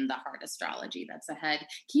 especially given the hard astrology that's ahead?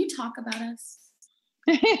 Can you talk about us?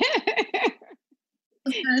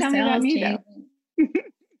 Tell me about me, though.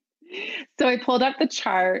 So I pulled up the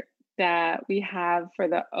chart that we have for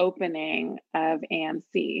the opening of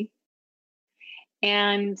AMC,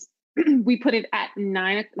 and we put it at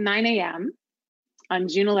 9 a.m. on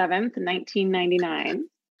June 11th, 1999.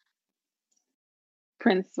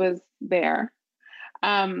 Prince was there.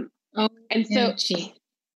 And so, so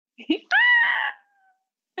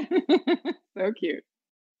cute.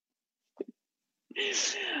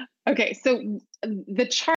 Okay, so the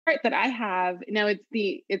chart that I have now, it's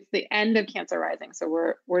the end of Cancer rising. So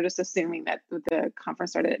we're just assuming that the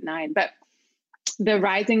conference started at 9, but the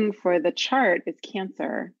rising for the chart is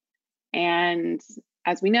Cancer. And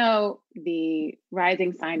as we know, the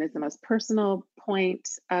rising sign is the most personal point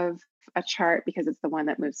of a chart because it's the one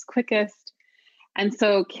that moves quickest. And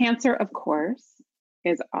so Cancer, of course,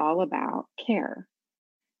 is all about care.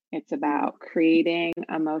 It's about creating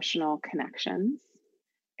emotional connections.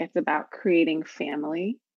 It's about creating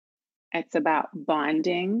family. It's about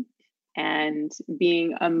bonding and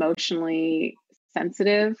being emotionally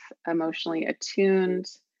sensitive, emotionally attuned,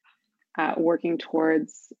 working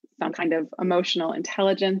towards some kind of emotional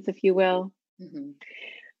intelligence, if you will. Mm-hmm.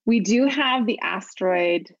 We do have the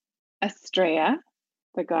asteroid Astrea,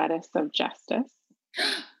 the goddess of justice,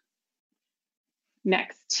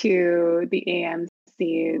 next to the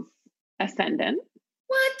AMC's ascendant.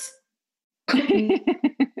 What? Goddess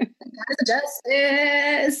of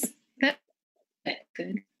justice. That's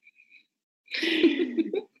good.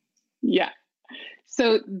 Yeah.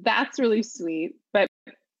 So that's really sweet. But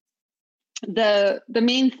the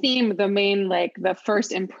main theme, the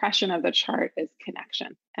first impression of the chart is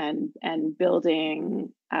connection and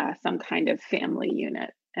building some kind of family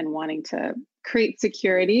unit and wanting to create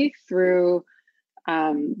security through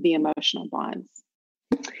the emotional bonds.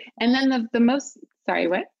 And then the most, sorry,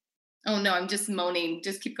 what? Oh no, I'm just moaning.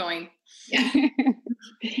 Just keep going. Yeah.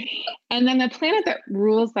 And then the planet that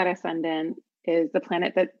rules that ascendant is the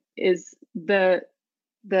planet that is the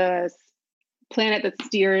planet that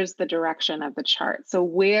steers the direction of the chart. So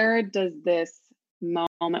where does this moment,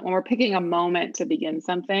 when we're picking a moment to begin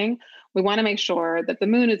something, we want to make sure that the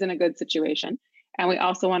moon is in a good situation. And we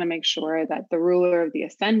also want to make sure that the ruler of the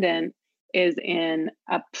ascendant is in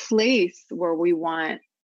a place where we want,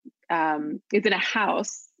 is in a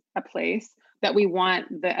house, a place that we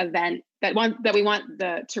want the event, that we want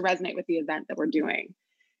to resonate with the event that we're doing.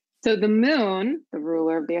 So the moon, the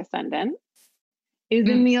ruler of the ascendant, is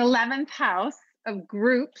in the 11th house of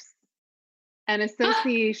groups and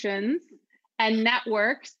associations and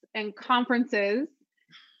networks and conferences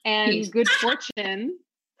and good fortune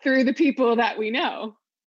through the people that we know.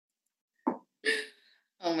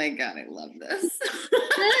 Oh my God, I love this.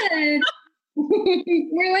 Good.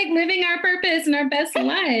 We're like living our purpose and our best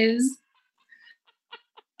lives.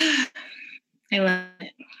 I love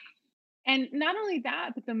it. And not only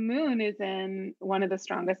that, but the moon is in one of the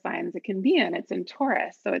strongest signs it can be in. It's in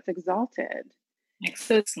Taurus, so it's exalted.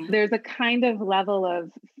 Excellent. So there's a kind of level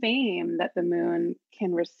of fame that the moon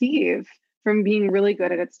can receive from being really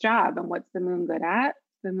good at its job. And what's the moon good at?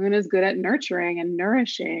 The moon is good at nurturing and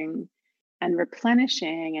nourishing and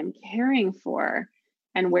replenishing and caring for.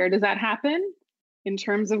 And where does that happen? In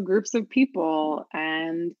terms of groups of people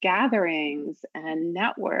and gatherings and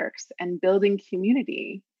networks and building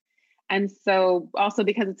community. And so also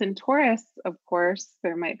because it's in Taurus, of course,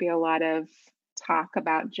 there might be a lot of talk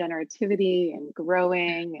about generativity and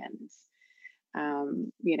growing and,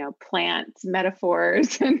 plant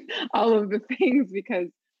metaphors and all of the things, because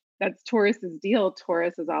that's Taurus's deal.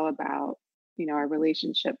 Taurus is all about, our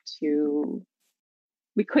relationship to,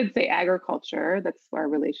 we could say agriculture. That's our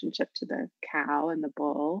relationship to the cow and the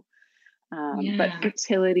bull. But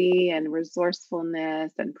fertility and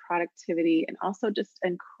resourcefulness and productivity, and also just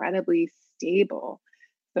incredibly stable.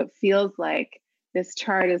 So it feels like this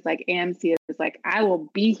chart is like AMC is like, I will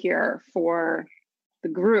be here for the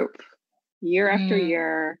group year after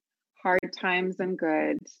year, hard times and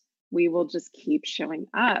good. We will just keep showing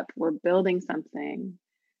up. We're building something.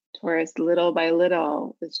 Taurus, little by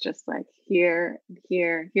little, it's just like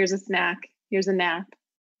here's a snack, here's a nap,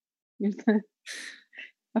 here's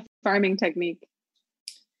a farming technique.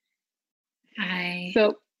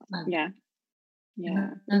 So yeah,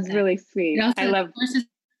 it's really sweet. I love.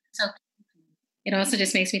 It also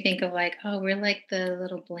just makes me think of like, oh, we're like the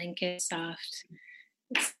little blanket, soft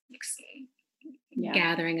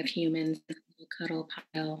gathering of humans, a cuddle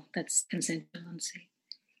pile that's consensual and safe.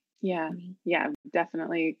 Yeah,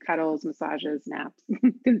 definitely cuddles, massages, naps,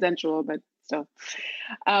 consensual, but still.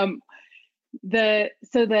 The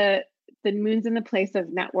moon's in the place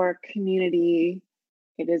of network, community.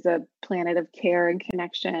 It is a planet of care and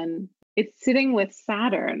connection. It's sitting with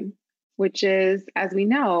Saturn, which is, as we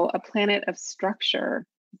know, a planet of structure.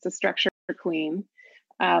 It's a structure queen.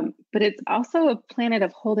 But it's also a planet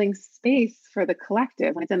of holding space for the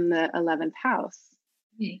collective when it's in the 11th house.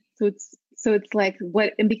 So it's like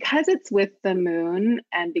and because it's with the moon,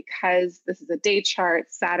 and because this is a day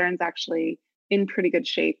chart, Saturn's actually in pretty good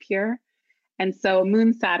shape here. And so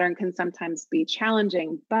moon Saturn can sometimes be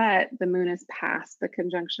challenging, but the moon is past the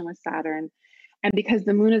conjunction with Saturn. And because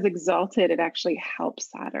the moon is exalted, it actually helps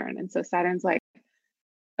Saturn. And so Saturn's like,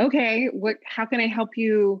 okay, how can I help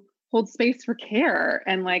you hold space for care?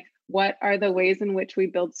 And like, what are the ways in which we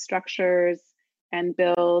build structures and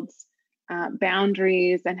build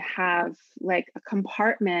boundaries and have like a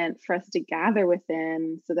compartment for us to gather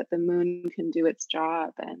within so that the moon can do its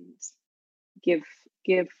job and give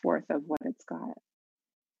forth of what it's got.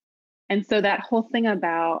 And so that whole thing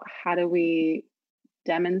about how do we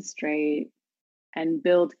demonstrate and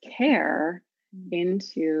build care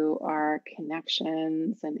into our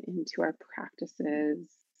connections and into our practices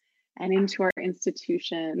and into our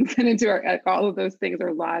institutions and into all of those things,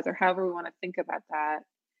 or laws, or however we want to think about that,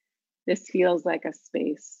 this feels like a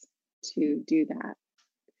space to do that.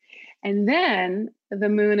 And then the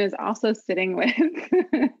moon is also sitting with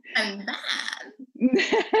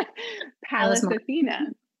Pallas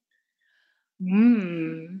Athena.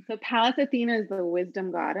 So Pallas Athena is the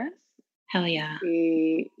wisdom goddess. Hell yeah.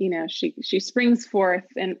 She springs forth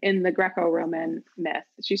in the Greco-Roman myth.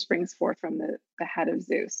 She springs forth from the head of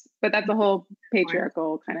Zeus. But that's a whole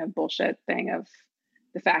patriarchal kind of bullshit thing of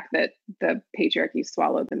the fact that the patriarchy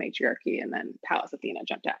swallowed the matriarchy and then Pallas Athena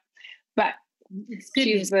jumped out. But it's good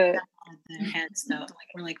she's their heads though.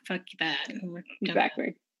 Like we're like, fuck that.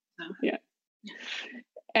 Exactly. So. Yeah.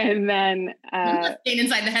 And then staying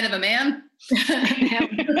inside the head of a man.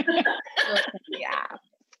 Yeah.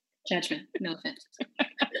 Judgment. No offense.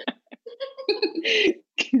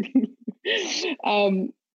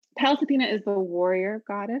 Pallas Athena is the warrior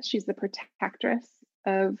goddess. She's the protectress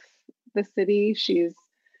of the city. She's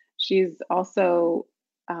also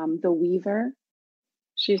the weaver.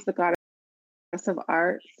 She's the goddess of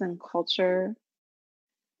arts and culture.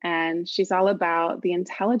 And she's all about the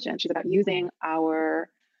intelligence. She's about using our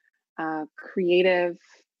creative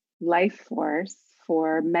life force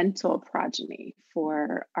for mental progeny,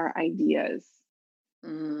 for our ideas.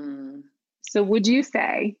 So would you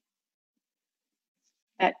say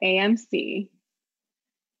that AMC's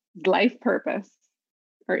life purpose,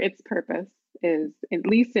 or its purpose, is, at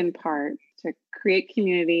least in part, to create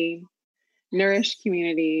community, nourish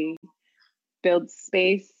community, build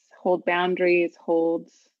space, hold boundaries, hold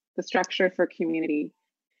the structure for community,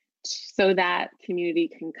 so that community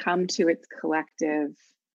can come to its collective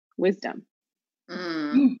wisdom?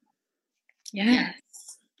 Yes.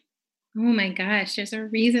 Oh my gosh, there's a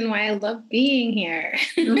reason why I love being here.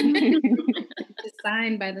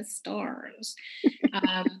 Designed by the stars.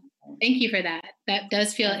 Thank you for that. That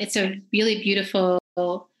does feel, it's a really beautiful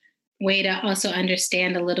way to also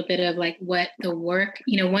understand a little bit of like what the work,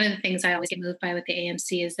 one of the things I always get moved by with the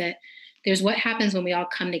AMC is that there's what happens when we all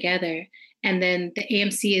come together. And then the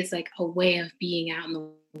AMC is like a way of being out in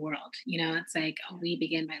the world. It's like, we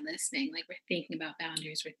begin by listening. Like we're thinking about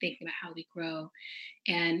boundaries. We're thinking about how we grow.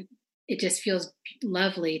 And it just feels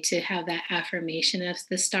lovely to have that affirmation of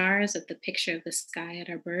the stars, of the picture of the sky at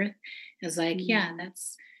our birth. It's like, yeah,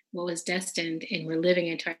 that's what was destined. And we're living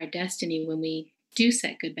into our destiny when we do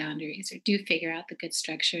set good boundaries or do figure out the good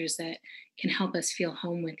structures that can help us feel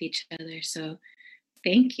home with each other. So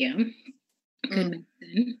thank you. Good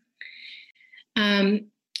medicine.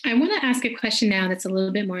 I want to ask a question now that's a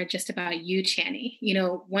little bit more just about you, Channy. You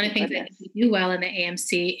know, one of the things that we do well in the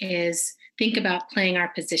AMC is think about playing our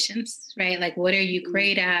positions, right? Like, what are you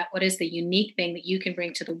great at? What is the unique thing that you can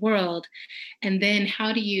bring to the world? And then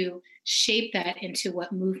how do you shape that into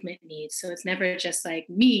what movement needs? So it's never just like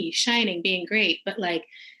me shining, being great, but like,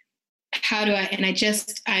 how do I, and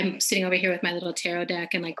I'm sitting over here with my little tarot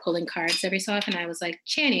deck and like pulling cards every so often. I was like,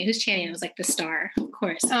 Channy, who's Channy? And I was like, the star, of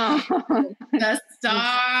course. Oh, the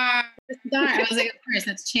star. The star. I was like, of course,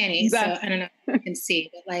 that's Channy. So I don't know if you can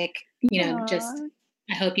see, but like, you know, just,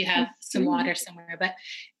 I hope you have some water somewhere. But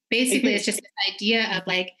basically, it's just this idea of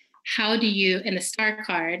like, how do you, in the star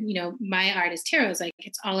card, you know, my art is tarot, is like,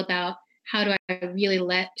 it's all about how do I really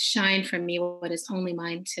let shine from me what is only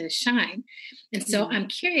mine to shine. And so I'm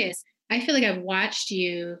curious, I feel like I've watched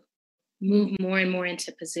you move more and more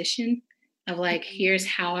into position of like, here's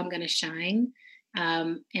how I'm going to shine,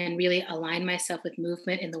 and really align myself with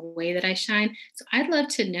movement in the way that I shine. So I'd love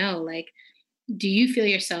to know, like, do you feel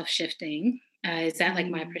yourself shifting? Is that like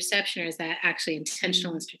my perception, or is that actually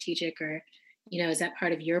intentional and strategic, or, you know, is that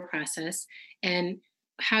part of your process? And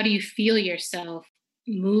how do you feel yourself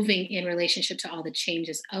moving in relationship to all the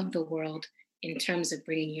changes of the world in terms of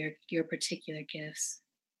bringing your particular gifts?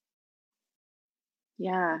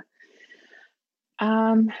 Yeah.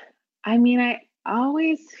 I mean, I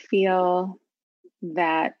always feel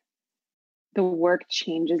that the work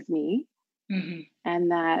changes me,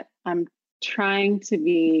 and that I'm trying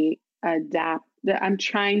to I'm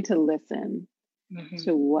trying to listen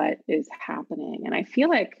to what is happening. And I feel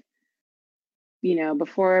like, you know,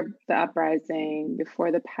 before the uprising,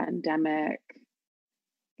 before the pandemic,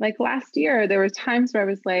 like last year, there were times where I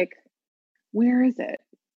was like, where is it?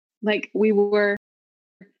 Like, we were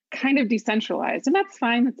kind of decentralized, and that's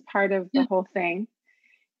fine. That's part of the whole thing.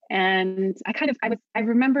 And I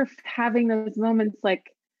remember having those moments like,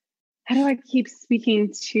 how do I keep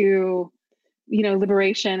speaking to, you know,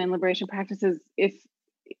 liberation and liberation practices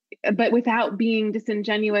but without being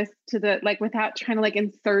disingenuous without trying to like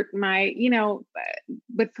insert my, you know,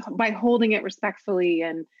 by holding it respectfully.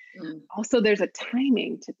 And also there's a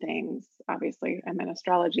timing to things. Obviously I'm in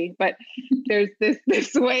astrology, but there's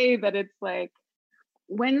this way that it's like,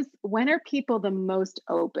 when are people the most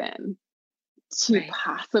open to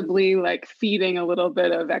possibly like feeding a little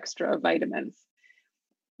bit of extra vitamins?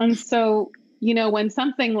 And so, you know, when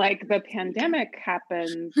something like the pandemic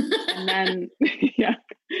happens, and then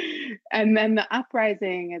and then the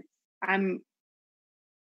uprising, I'm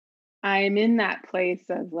in that place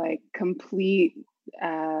of like complete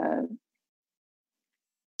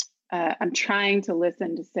I'm trying to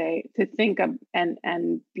listen, to think of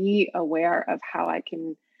and be aware of how I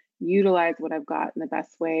can utilize what I've got in the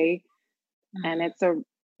best way. And it's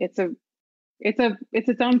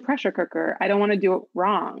its own pressure cooker. I don't want to do it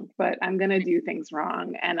wrong, but I'm going to do things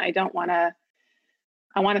wrong. And I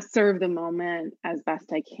want to serve the moment as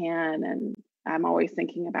best I can. And I'm always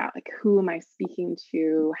thinking about like, who am I speaking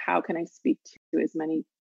to? How can I speak to as many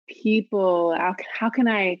people? How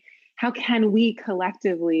can we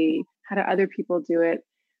collectively, how do other people do it?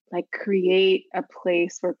 Like, create a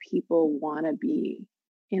place where people want to be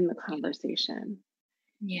in the conversation.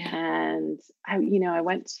 Yeah. And I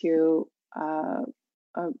went to a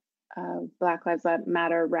Black Lives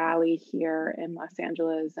Matter rally here in Los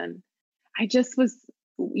Angeles, and I just was,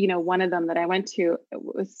 you know, one of them that I went to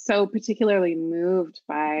was so particularly moved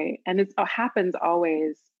by, and it happens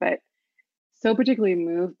always, but so particularly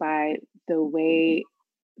moved by the way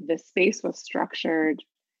the space was structured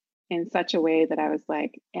in such a way that I was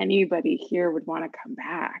like, anybody here would want to come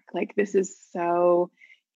back. Like, this is so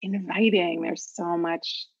inviting. There's so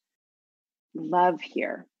much love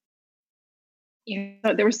here.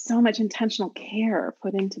 So there was so much intentional care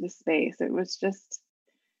put into the space. It was just,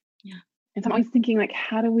 and so I'm always thinking like,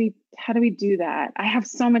 how do we do that? I have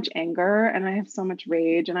so much anger, and I have so much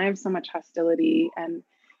rage, and I have so much hostility, and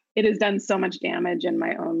it has done so much damage in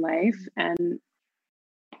my own life. And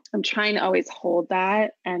I'm trying to always hold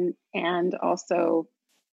that and also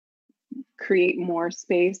create more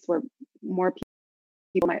space where more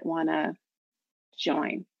people might want to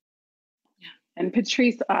join. Yeah. And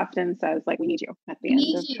Patrice often says, like, we need you at the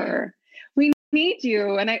end of her. We need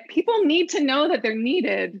you. And people need to know that they're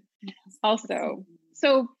needed also.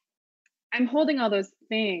 So I'm holding all those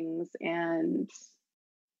things and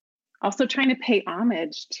also trying to pay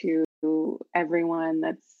homage to everyone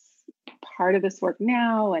that's part of this work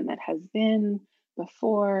now and that has been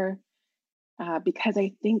before, because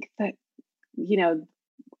I think that, you know,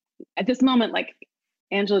 at this moment, like,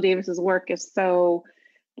 Angela Davis's work is so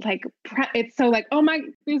like it's so like, oh my,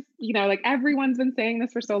 this, like everyone's been saying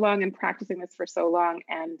this for so long and practicing this for so long,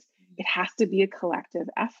 and it has to be a collective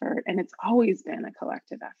effort, and it's always been a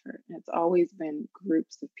collective effort, and it's always been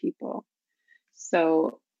groups of people.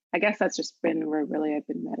 So I guess that's just been where really I've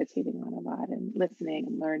been meditating on a lot, and listening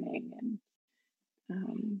and learning,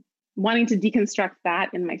 and wanting to deconstruct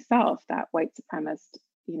that in myself, that white supremacist,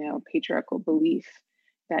 patriarchal belief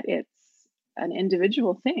that it's an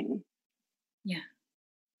individual thing. Yeah.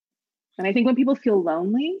 And I think when people feel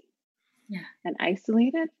lonely, yeah, and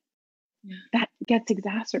isolated, yeah, that gets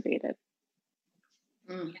exacerbated.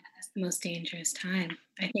 Yeah, that's the most dangerous time.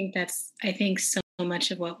 I think so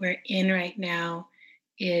much of what we're in right now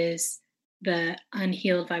is the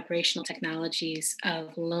unhealed vibrational technologies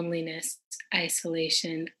of loneliness,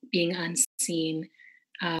 isolation, being unseen,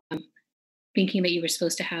 thinking that you were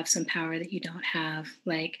supposed to have some power that you don't have,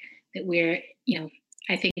 like that we're,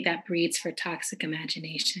 I think that breeds for toxic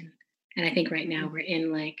imagination. And I think right now we're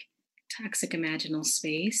in like toxic imaginal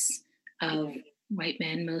space of white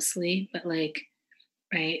men mostly, but like,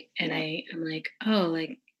 right. And I'm like, oh,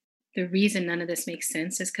 like the reason none of this makes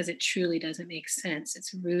sense is because it truly doesn't make sense.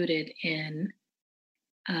 It's rooted in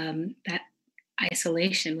that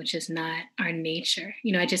isolation, which is not our nature.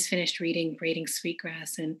 I just finished reading Braiding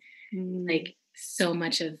Sweetgrass, and like so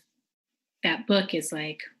much of that book is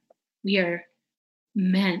like, we are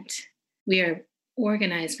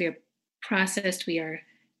organized, we are processed, we are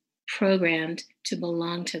programmed to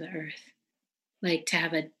belong to the earth, like to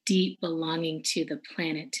have a deep belonging to the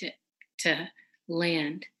planet, to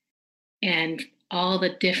land. And all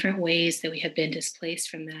the different ways that we have been displaced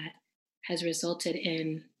from that has resulted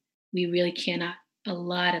in, a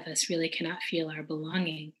lot of us really cannot feel our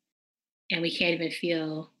belonging. And we can't even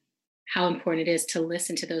feel how important it is to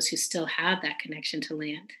listen to those who still have that connection to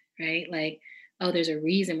land, right? Like, oh, there's a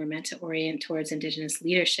reason we're meant to orient towards Indigenous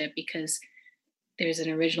leadership, because there's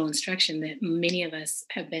an original instruction that many of us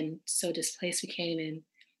have been so displaced we can't even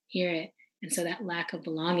hear it. And so that lack of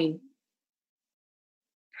belonging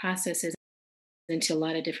processes into a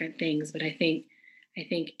lot of different things. But I think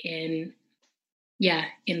in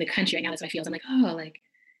the country right now, that's what I feel. I'm like, oh, like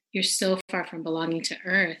you're so far from belonging to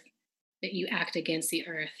earth that you act against the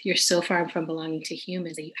earth. You're so far from belonging to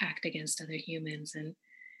humans that you act against other humans. And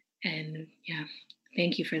yeah,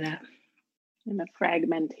 thank you for that. And the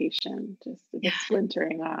fragmentation, just the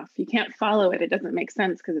splintering off. You can't follow it. It doesn't make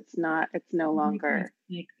sense because it's no longer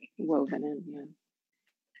woven in.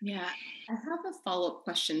 Yeah. I have a follow-up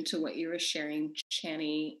question to what you were sharing,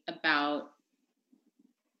 Chani, about,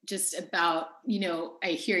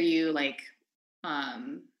 I hear you like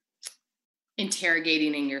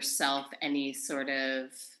interrogating in yourself any sort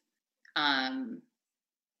of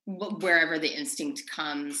wherever the instinct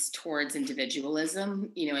comes towards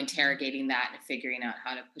individualism, interrogating that and figuring out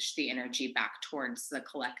how to push the energy back towards the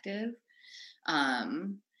collective.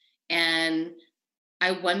 And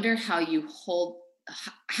I wonder how you hold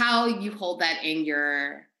that in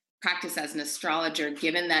your practice as an astrologer,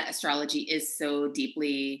 given that astrology is so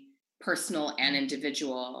deeply personal and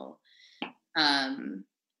individual. And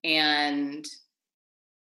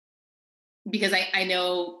because I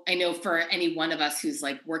know for any one of us who's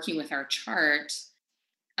like working with our chart,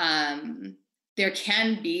 there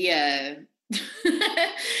can be a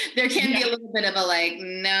little bit of a like,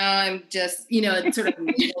 no, I'm just, it's sort of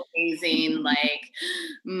gazing, like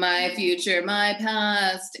my future, my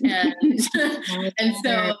past, and and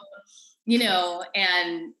so,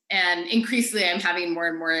 and increasingly I'm having more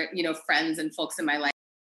and more, friends and folks in my life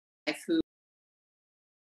who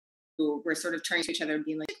we're sort of turning to each other and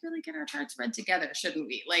being like, really get our charts read together, shouldn't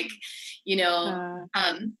we? Like,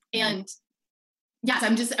 and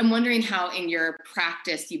yes, I'm wondering how in your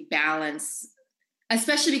practice you balance,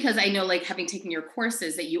 especially because I know, like, having taken your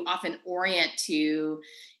courses, that you often orient to,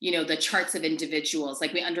 the charts of individuals.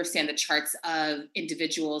 Like, we understand the charts of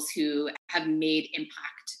individuals who have made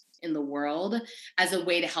impact in the world as a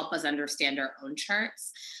way to help us understand our own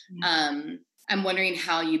charts. Mm-hmm. I'm wondering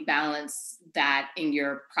how you balance that in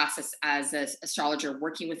your process as an astrologer,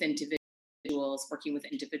 working with individuals, working with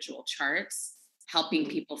individual charts, helping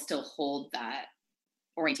people still hold that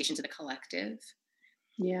orientation to the collective,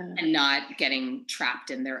 and not getting trapped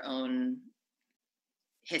in their own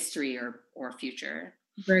history or future.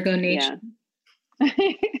 Virgo nature. Yeah.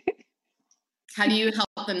 How do you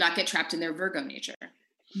help them not get trapped in their Virgo nature?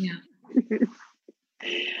 Yeah.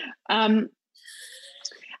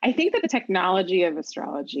 I think that the technology of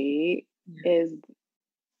astrology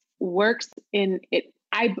works in it.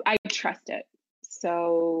 I trust it.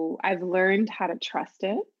 So I've learned how to trust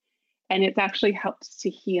it. And it's actually helped to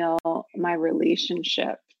heal my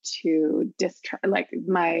relationship to distrust, like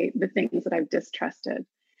the things that I've distrusted.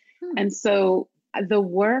 And so the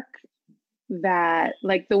work that,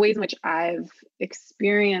 like the ways in which I've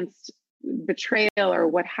experienced betrayal or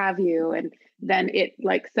what have you, and then it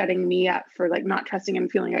like setting me up for like not trusting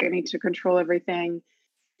and feeling like I need to control everything,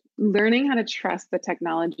 learning how to trust the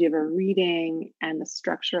technology of a reading and the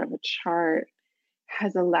structure of a chart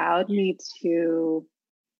has allowed me to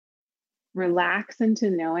relax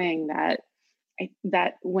into knowing that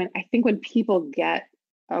when people get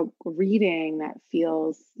a reading that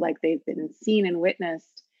feels like they've been seen and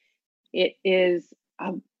witnessed, it is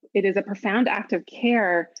a profound act of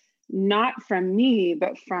care, not from me,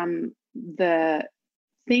 but from the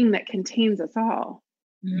thing that contains us all.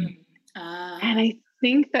 And I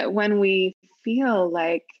think that when we feel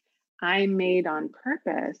like I'm made on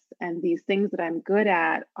purpose and these things that I'm good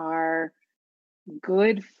at are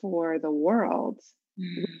good for the world,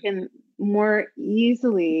 we can more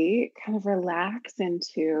easily kind of relax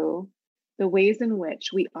into the ways in which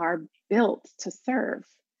we are built to serve.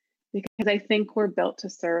 Because I think we're built to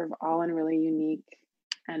serve all in really unique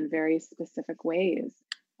and very specific ways.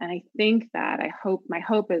 And I think that my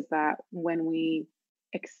hope is that when we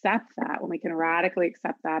accept that, when we can radically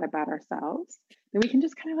accept that about ourselves, then we can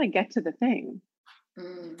just kind of like get to the thing,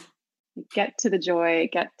 get to the joy,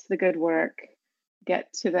 get to the good work,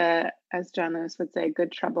 get to the, as John Lewis would say,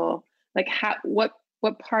 good trouble. Like what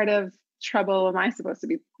part of trouble am I supposed to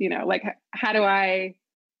be, like how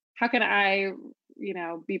can I,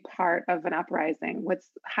 be part of an uprising?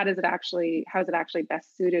 How is it actually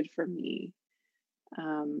best suited for me?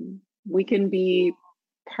 We can be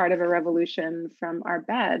part of a revolution from our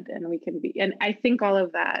bed, and I think all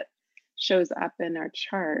of that shows up in our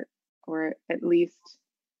chart, or at least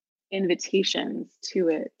invitations to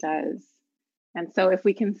it does. And so if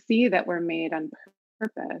we can see that we're made on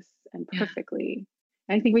purpose and perfectly,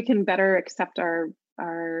 I think we can better accept our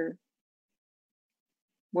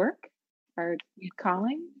work, our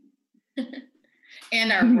calling,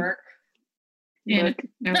 and our work.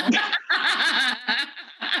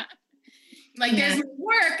 Like there's my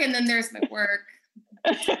work, and then there's my work.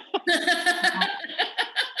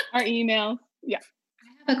 Our emails. Yeah.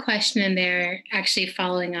 I have a question in there, actually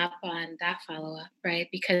following up on that follow-up, right?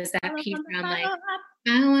 Because that piece around like,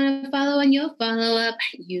 I want to follow on your follow-up.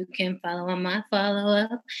 You can follow on my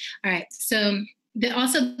follow-up. All right. So the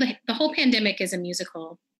whole pandemic is a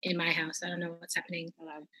musical in my house. I don't know what's happening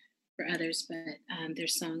for others, but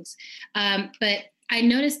there's songs. But I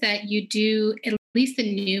noticed that you do, at least the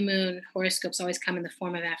new moon horoscopes always come in the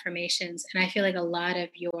form of affirmations. And I feel like a lot of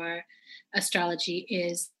your astrology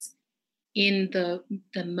is in the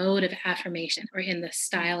mode of affirmation, or in the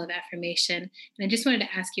style of affirmation. And I just wanted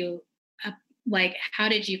to ask you, like, how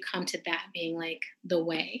did you come to that being like the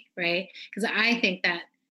way, right? Because I think that,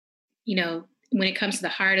 when it comes to the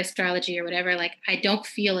hard astrology or whatever, like I don't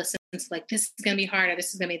feel a sense like this is going to be hard or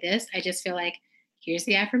this is going to be this. I just feel like here's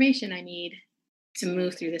the affirmation I need to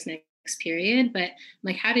move through this next period. But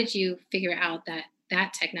like, how did you figure out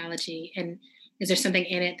that technology, and is there something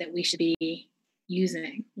in it that we should be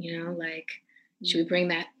using? Like, should we bring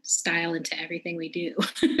that style into everything we do?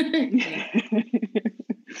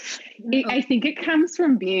 I think it comes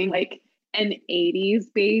from being like an 80s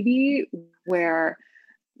baby where,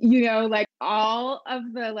 like all of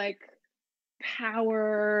the like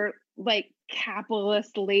power, like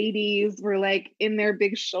capitalist ladies were like in their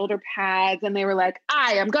big shoulder pads and they were like,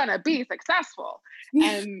 I am gonna be successful.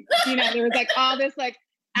 And, there was like all this like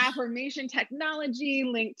affirmation technology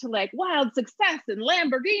linked to like wild success and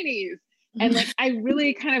Lamborghinis. And like, I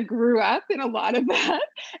really kind of grew up in a lot of that.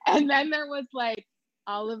 And then there was like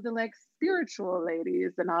all of the like spiritual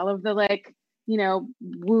ladies and all of the like,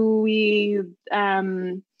 wooey,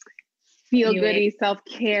 feel goody,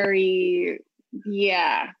 self-carry,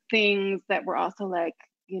 things that were also like,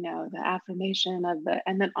 the affirmation of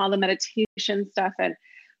and then all the meditation stuff. And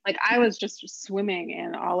like, I was just swimming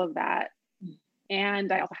in all of that.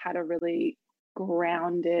 And I also had a really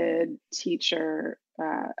grounded teacher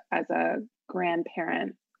as a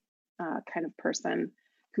grandparent kind of person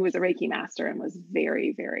who was a Reiki master and was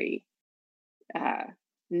very, very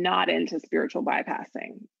not into spiritual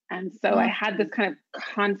bypassing. And so I had this kind of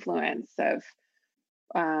confluence of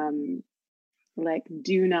like,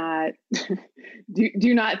 do not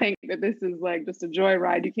think that this is like just a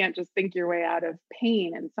joyride. You can't just think your way out of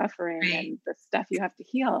pain and suffering and the stuff you have to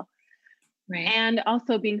heal. Right. And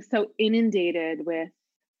also being so inundated with,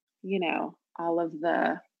 all of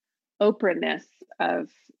the Oprah-ness of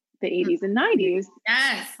the 80s and 90s.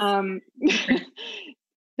 Yes.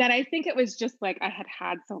 That I think it was just like I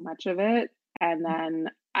had so much of it. And then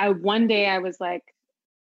one day I was like,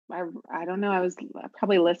 I don't know, I was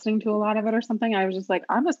probably listening to a lot of it or something. I was just like,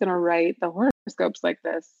 I'm just going to write the horoscopes like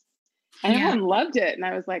this. And everyone loved it. And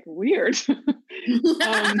I was like, weird. So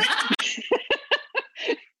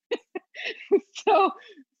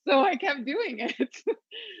I kept doing it.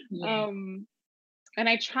 And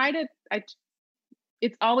I try to,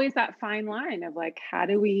 it's always that fine line of like, how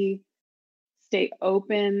do we stay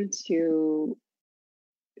open to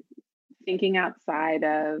thinking outside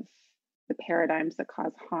of the paradigms that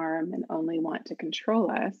cause harm and only want to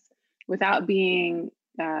control us without being,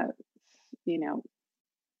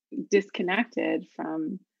 disconnected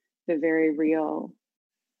from the very real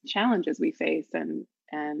challenges we face and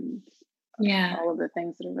all of the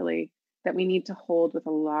things that are really, that we need to hold with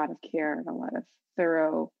a lot of care and a lot of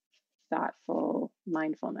thorough, thoughtful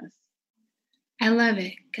mindfulness. I love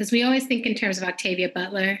it, because we always think in terms of Octavia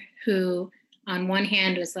Butler, who on one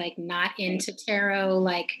hand was like not into tarot,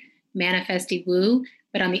 like manifesty woo,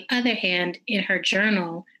 but on the other hand, in her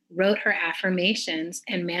journal, wrote her affirmations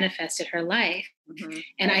and manifested her life. Mm-hmm.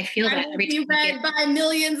 And I feel that every time read by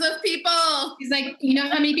millions of people. She's like, you know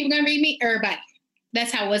how many people are going to read me? Everybody.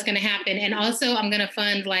 That's how it was going to happen. And also I'm going to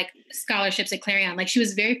fund like scholarships at Clarion. Like, she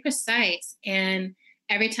was very precise. And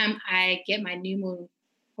every time I get my new moon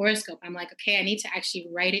horoscope, I'm like, okay, I need to actually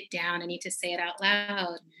write it down. I need to say it out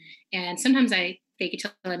loud. And sometimes I fake it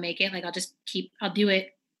till I make it. Like, I'll do it.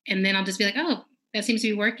 And then I'll just be like, oh, that seems to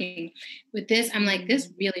be working. With this, I'm like, this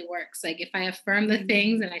really works. Like, if I affirm the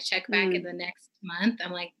things and I check back in the next month,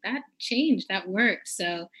 I'm like, that changed, that worked.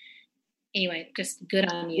 So anyway, just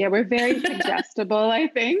good on you. Yeah, we're very suggestible, I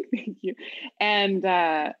think. Thank you. And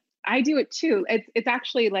I do it too. It's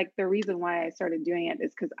actually like the reason why I started doing it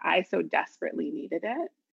is because I so desperately needed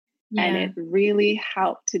it. Yeah. And it really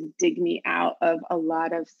helped to dig me out of a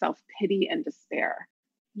lot of self-pity and despair.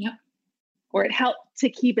 Yep. Or it helped to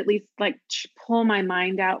keep, at least like pull my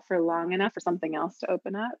mind out for long enough for something else to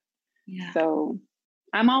open up. Yeah. So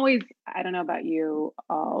I'm always, I don't know about you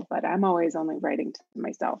all, but I'm always only writing to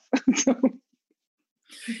myself.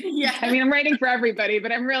 Yeah. I mean, I'm writing for everybody,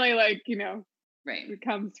 but I'm really like, right. It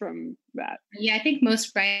comes from that. Yeah. I think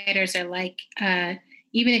most writers are like,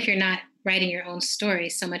 even if you're not writing your own story,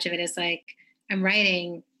 so much of it is like, I'm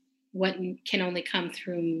writing what can only come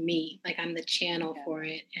through me. Like, I'm the channel for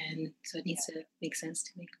it. And so it needs to make sense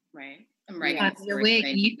to me. Right. I'm writing. Your wig,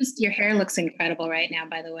 your hair looks incredible right now,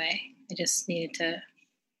 by the way. I just needed to.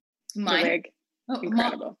 My wig.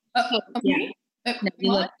 Incredible. Yeah. No,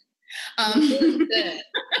 you look good.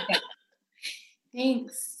 Okay.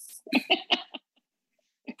 Thanks.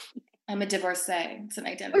 I'm a divorcee. It's an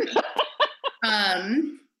identity.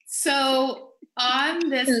 So on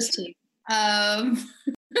this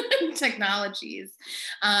technologies,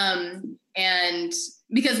 and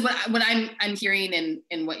because what I'm hearing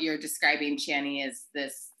in what you're describing, Chani,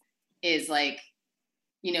 is like,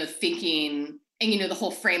 thinking, and the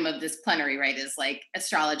whole frame of this plenary, right, is like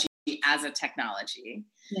astrology as a technology.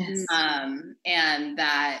 Yes. And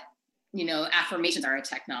that, affirmations are a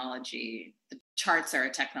technology, the charts are a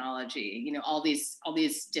technology, all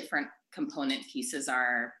these different component pieces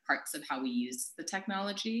are parts of how we use the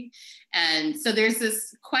technology. And so there's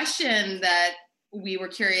this question that we were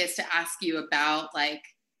curious to ask you about, like,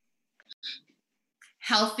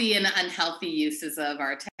 healthy and unhealthy uses of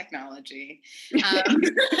our technology.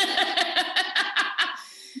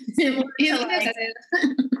 Similar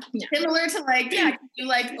to like, can you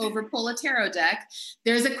like overpull a tarot deck?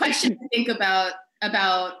 There's a question to think about,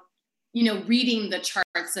 reading the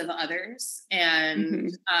charts of others,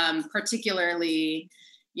 and particularly,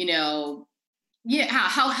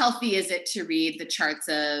 how healthy is it to read the charts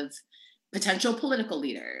of potential political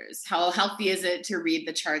leaders? How healthy is it to read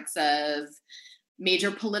the charts of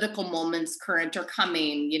major political moments, current or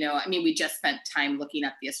coming? We just spent time looking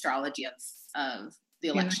at the astrology of the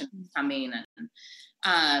election coming.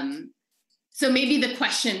 And so maybe the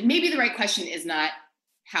right question is not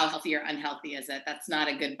how healthy or unhealthy is it. That's not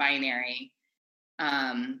a good binary.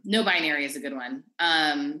 No binary is a good one.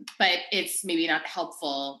 But it's maybe not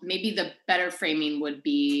helpful. Maybe the better framing would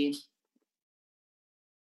be,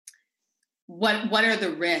 what are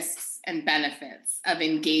the risks and benefits of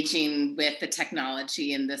engaging with the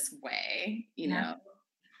technology in this way,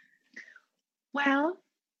 Well,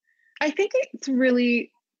 I think it's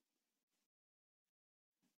really,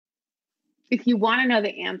 if you want to know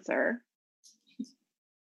the answer,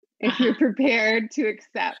 if you're prepared to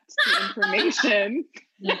accept the information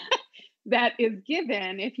that is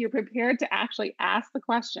given, if you're prepared to actually ask the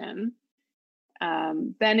question,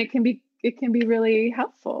 then it can be really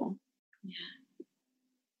helpful. Yeah.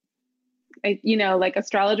 Like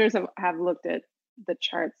astrologers have looked at the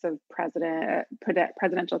charts of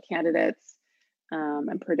presidential candidates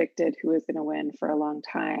and predicted who was going to win for a long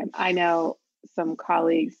time. I know some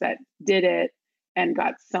colleagues that did it and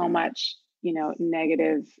got so much,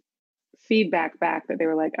 negative feedback back that they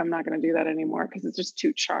were like, I'm not going to do that anymore because it's just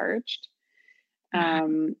too charged.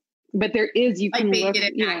 But there is, you can they look,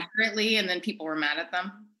 did it accurately and then people were mad at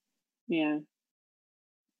them. Yeah.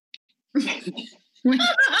 What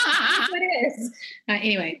is?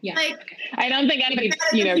 Anyway, yeah. I don't think anybody,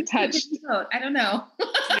 touched. I don't know.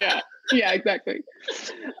 Yeah, exactly.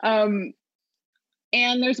 And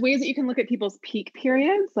there's ways that you can look at people's peak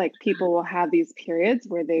periods. Like people will have these periods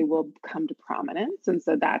where they will come to prominence. And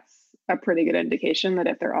so that's a pretty good indication that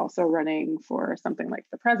if they're also running for something like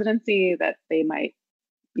the presidency, that they might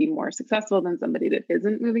be more successful than somebody that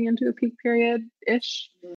isn't moving into a peak period-ish.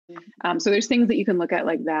 So there's things that you can look at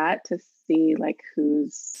like that to see like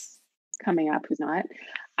who's coming up, who's not.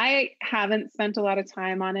 I haven't spent a lot of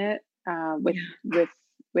time on it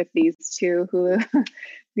with these two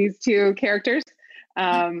these two characters.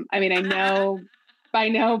 I know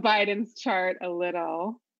Biden's chart a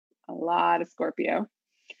lot of Scorpio.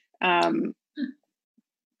 And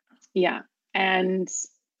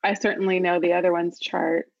I certainly know the other one's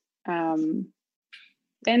chart.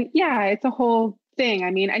 It's a whole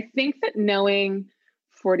thing. I think that knowing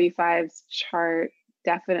 45's chart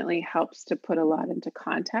definitely helps to put a lot into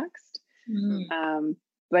context.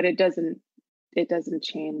 But it doesn't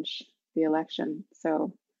change the election.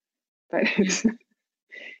 So, but it's,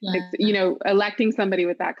 electing somebody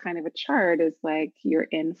with that kind of a chart is like, you're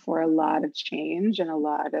in for a lot of change and a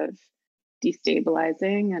lot of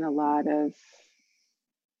destabilizing and a lot of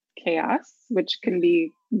chaos, which can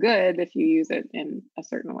be good if you use it in a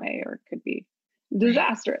certain way, or it could be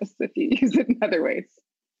disastrous if you use it in other ways.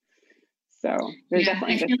 So there's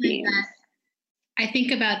definitely the themes. I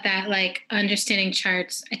think about that, like understanding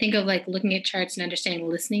charts. I think of like looking at charts and understanding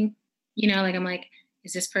listening. I'm like,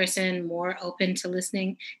 is this person more open to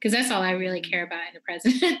listening? Because that's all I really care about in a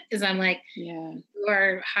president is I'm like, you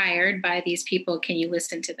are hired by these people. Can you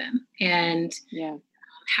listen to them? And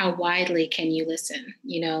how widely can you listen?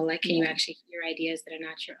 Can you actually hear ideas that are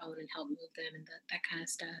not your own and help move them and that kind of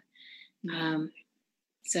stuff?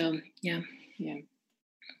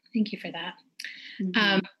 Thank you for that.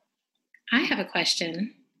 I have a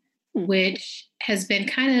question, which has been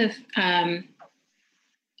kind of,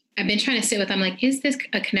 I've been trying to sit with, I'm like, is this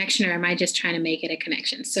a connection or am I just trying to make it a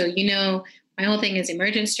connection? So, my whole thing is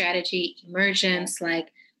emergent strategy, emergence,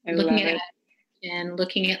 like looking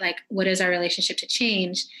at like, what is our relationship to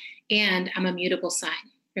change? And I'm a mutable sign,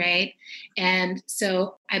 right? And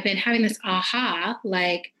so I've been having this aha,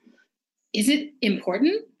 like, is it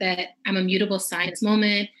important that I'm a mutable sign in this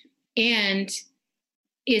moment? And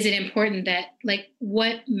is it important that, like,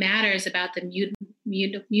 what matters about the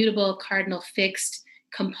mutable cardinal fixed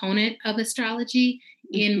component of astrology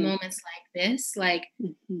in moments like this? Like,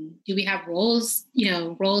 do we have roles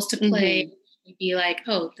to play? Be like,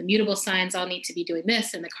 oh, the mutable signs all need to be doing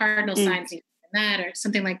this and the cardinal signs need to be doing that, or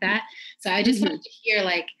something like that. So I just wanted to hear,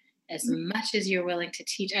 like, as much as you're willing to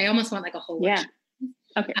teach. I almost want like a whole workshop.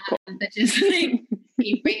 Okay, cool. But just like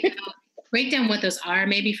break down what those are,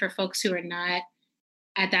 maybe for folks who are not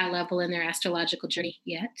at that level in their astrological journey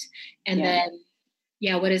yet. And then,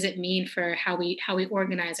 what does it mean for how we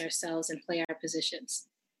organize ourselves and play our positions?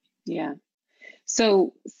 Yeah.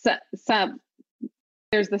 So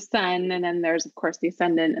there's the sun, and then there's, of course, the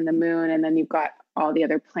ascendant and the moon, and then you've got all the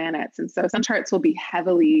other planets. And so some charts will be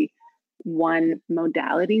heavily one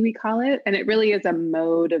modality, we call it, and it really is a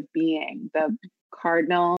mode of being. The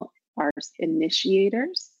cardinal are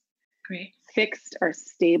initiators. Great. Fixed are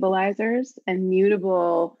stabilizers, and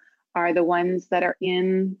mutable are the ones that are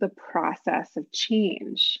in the process of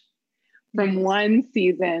change from one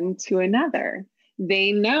season to another.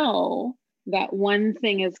 They know that one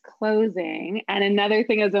thing is closing and another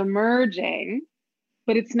thing is emerging,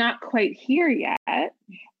 but it's not quite here yet.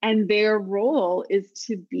 And their role is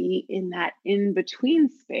to be in that in-between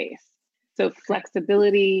space. So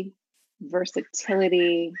flexibility,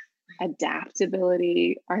 versatility,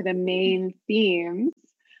 adaptability are the main themes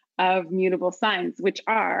of mutable signs, which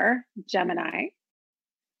are Gemini,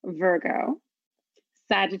 Virgo,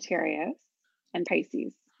 Sagittarius, and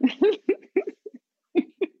Pisces.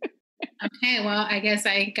 Okay, well, I guess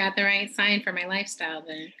I got the right sign for my lifestyle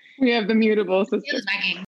then. We have the mutable system.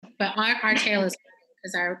 But our tail is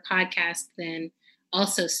because our podcast then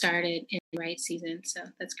also started in the right season. So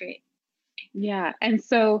that's great. Yeah. And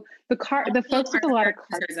so the folks with a lot of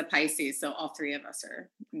cards. There's a Pisces, so all three of us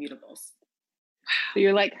are mutables. So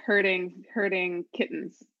you're like herding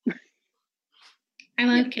kittens. I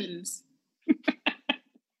love kittens.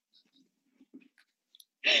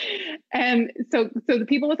 And so the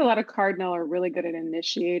people with a lot of cardinal are really good at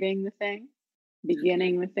initiating the thing,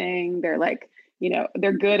 beginning the thing. They're like,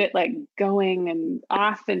 they're good at like going and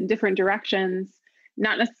off in different directions,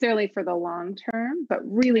 not necessarily for the long term, but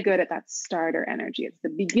really good at that starter energy. It's the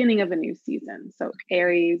beginning of a new season. So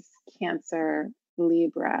Aries, Cancer,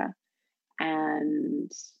 Libra,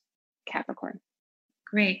 and Capricorn.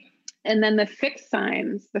 Great. And then the fixed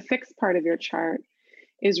signs, the fixed part of your chart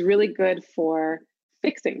is really good for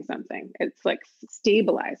fixing something. It's like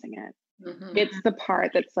stabilizing it. Mm-hmm. It's the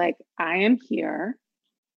part that's like, I am here.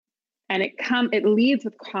 And it leads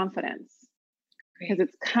with confidence because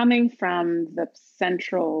it's coming from the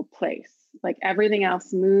central place. Like everything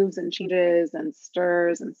else moves and changes and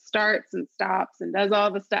stirs and starts and stops and does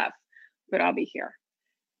all the stuff, but I'll be here.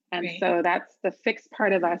 And so that's the fixed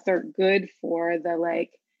part of us are good for the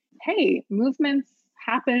like, hey, movements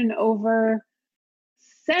happen over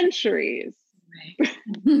centuries. Right.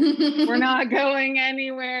 We're not going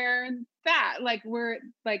anywhere. That like we're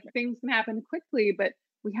like things can happen quickly, but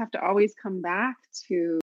we have to always come back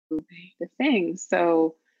to the thing.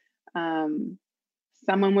 So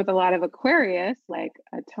someone with a lot of Aquarius, like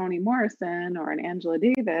a Toni Morrison or an Angela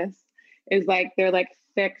Davis, is like they're like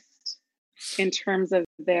fixed in terms of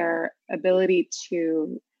their ability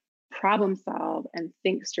to problem solve and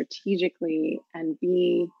think strategically and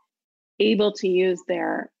be able to use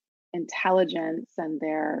their intelligence and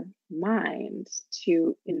their mind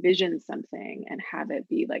to envision something and have it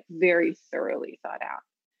be like very thoroughly thought out.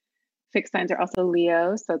 Fixed signs are also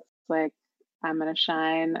Leo, so it's like I'm gonna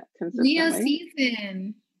shine consistently. Leo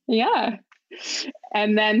season. Yeah.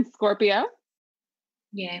 And then Scorpio.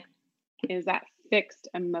 Yeah. Is that fixed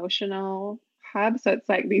emotional hub. So it's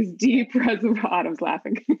like these deep reservoir. Autumn's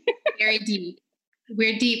laughing. Very deep.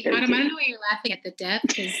 We're deep. Very Autumn, deep. I don't know why you're laughing at the depth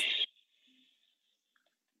because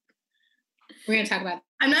we're going to talk about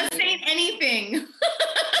I'm not saying anything.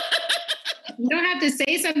 You don't have to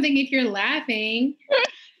say something if you're laughing.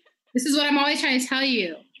 This is what I'm always trying to tell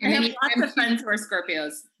you. And I have lots of friends who are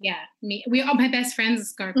Scorpios. Yeah. All my best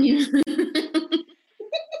friends are Scorpios.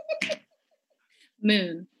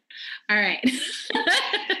 Moon. All right.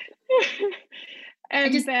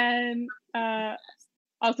 And then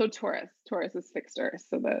also Taurus. Taurus is fixed earth.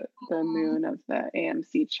 So the moon of the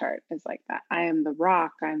AMC chart is like that. I am the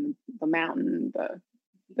rock. I'm the mountain,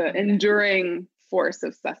 the enduring force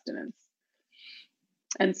of sustenance.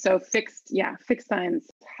 And so fixed signs,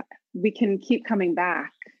 we can keep coming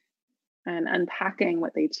back and unpacking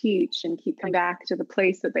what they teach and keep coming back to the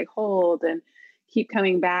place that they hold and keep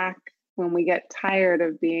coming back when we get tired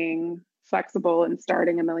of being flexible and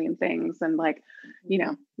starting a million things and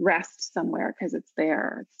rest somewhere because it's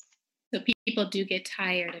there. So people do get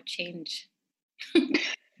tired of change.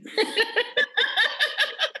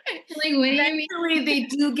 Eventually they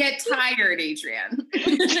do get tired, Adrienne.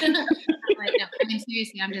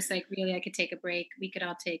 Seriously, I'm just like, really, I could take a break. We could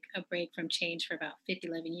all take a break from change for about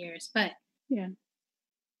 11 years. But yeah,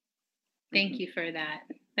 thank you for that.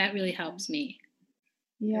 That really helps me.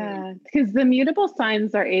 Yeah, because the mutable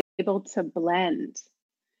signs are able to blend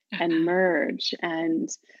and merge and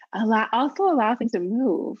allow things to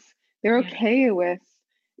move. They're okay with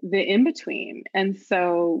the in-between. And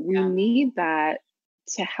so we need that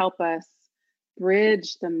to help us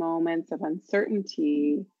bridge the moments of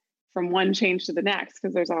uncertainty from one change to the next,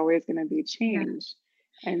 because there's always going to be change.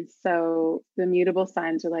 Yeah. And so the mutable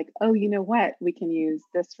signs are like, oh, you know what? We can use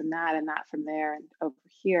this from that and that from there and over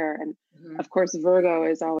here. And of course, Virgo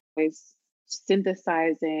is always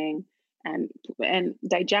synthesizing and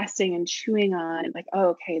digesting and chewing on like, oh,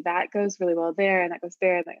 okay, that goes really well there and that goes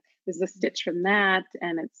there. Like, there's a stitch from that.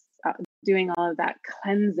 And it's doing all of that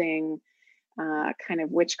cleansing kind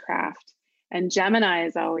of witchcraft. And Gemini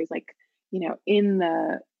is always like, in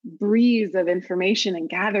the breeze of information and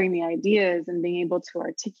gathering the ideas and being able to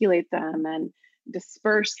articulate them and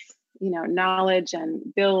disperse, knowledge and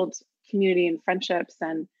build community and friendships.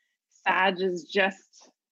 And Sag is just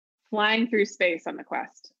flying through space on the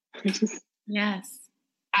quest. Yes.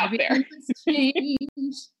 Out there. That's right.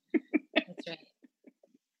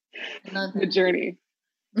 I love that. The journey.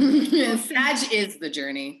 Sag is the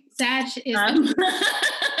journey. Sag is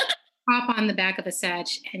hop on the back of a Sag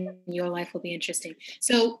and your life will be interesting.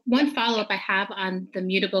 So one follow-up I have on the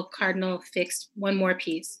mutable cardinal fixed, one more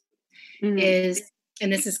piece is,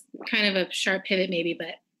 and this is kind of a sharp pivot maybe,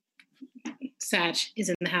 but Sag is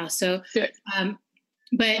in the house. So,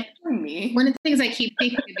 but one of the things I keep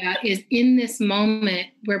thinking about is in this moment,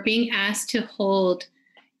 we're being asked to hold,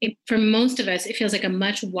 for most of us, it feels like a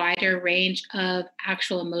much wider range of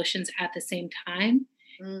actual emotions at the same time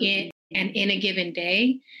in a given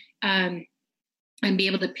day. and be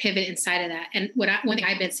able to pivot inside of that. And one thing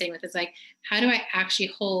I've been sitting with is like, how do I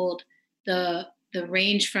actually hold the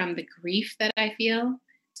range from the grief that I feel?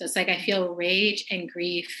 So it's like I feel rage and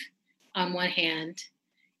grief on one hand,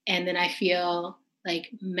 and then I feel like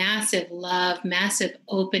massive love, massive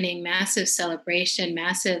opening, massive celebration,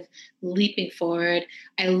 massive leaping forward.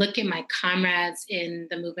 I look at my comrades in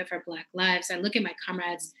the movement for Black Lives. I look at my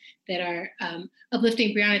comrades that are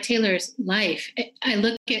uplifting Breonna Taylor's life. I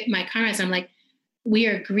look at my comrades, I'm like, we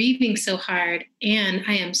are grieving so hard, and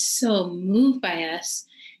I am so moved by us.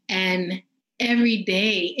 And every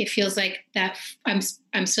day it feels like that I'm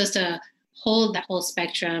supposed to hold that whole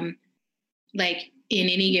spectrum, like in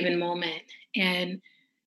any given moment. And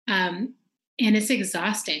it's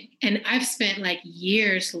exhausting. And I've spent like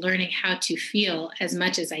years learning how to feel as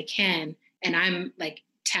much as I can. And I'm like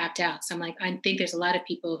tapped out. So I'm like, I think there's a lot of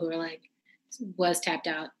people who are like, was tapped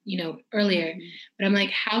out, earlier. Mm-hmm. But I'm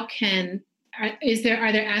like, are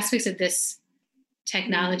there aspects of this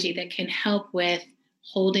technology that can help with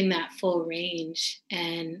holding that full range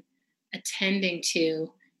and attending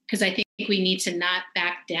to, because I think we need to not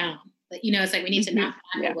back down. But, it's like we need to not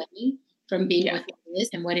back away from being with what is,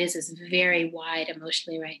 and what is very wide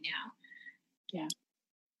emotionally right now. Yeah.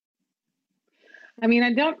 I mean,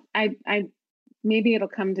 I maybe it'll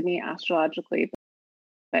come to me astrologically,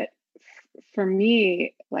 but for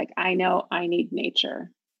me, like, I know I need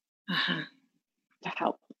nature to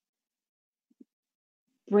help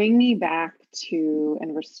bring me back to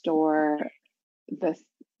and restore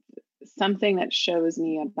something that shows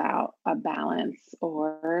me about a balance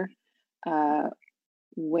or a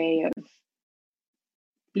way of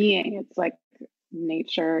being. It's like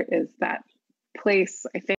nature is that place.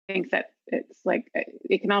 I think that it's like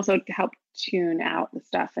it can also help tune out the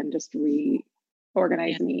stuff and just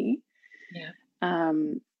reorganize me. Yeah.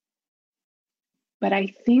 But I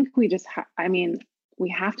think we just we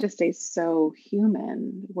have to stay so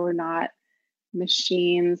human. We're not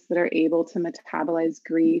machines that are able to metabolize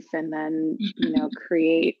grief and then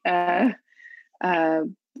create a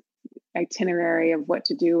itinerary of what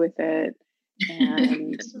to do with it.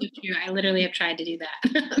 And I literally have tried to do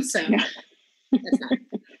that. So that's not.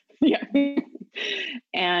 Yeah.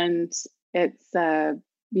 And it's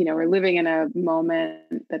we're living in a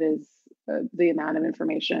moment that is the amount of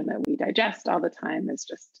information that we digest all the time is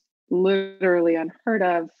just literally unheard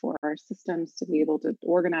of for our systems to be able to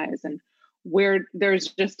organize, and where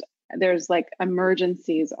there's like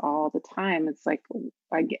emergencies all the time. It's like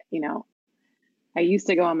I used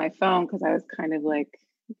to go on my phone because I was kind of like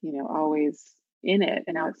always in it,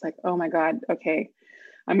 and now it's like, oh my God, okay,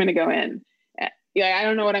 I'm gonna go in. I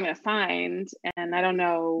don't know what I'm gonna find, and I don't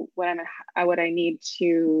know what I need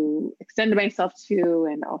to extend myself to,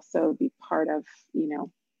 and also be part of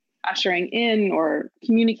ushering in or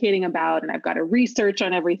communicating about. And I've got to research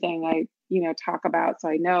on everything I talk about, so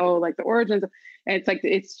I know like the origins. And it's like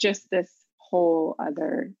it's just this whole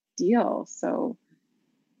other deal. So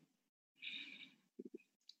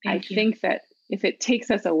I think that if it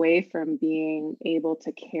takes us away from being able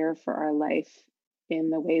to care for our life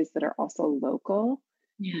in the ways that are also local,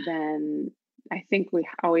 then I think we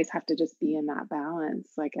always have to just be in that balance.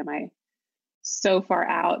 Like, am I so far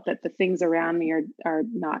out that the things around me are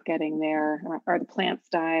not getting there? Are the plants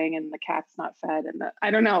dying and the cat's not fed and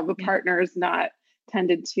the partner's not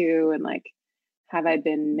tended to? And like, have I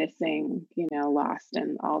been missing, lost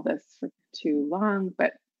in all this for too long?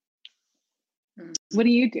 But what do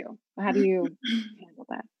you do? How do you handle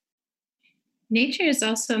that? Nature is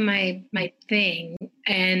also my thing.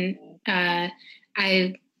 And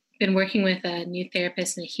I've been working with a new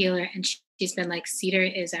therapist and a healer, and she's been like, cedar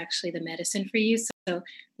is actually the medicine for you. So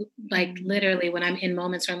like literally when I'm in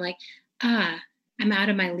moments where I'm like, I'm out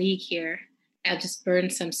of my league here, I'll just burn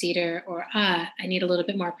some cedar, or I need a little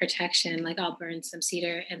bit more protection, like I'll burn some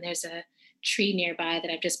cedar. And there's a tree nearby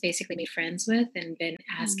that I've just basically made friends with and been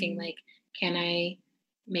asking like, can I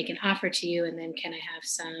make an offer to you? And then can I have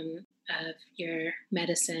some of your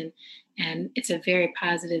medicine? And it's a very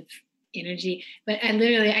positive energy. But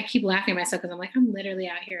I keep laughing at myself because I'm like, I'm literally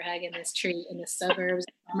out here hugging this tree in the suburbs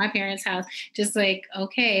of my parents' house, just like,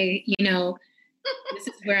 okay, this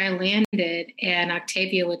is where I landed. And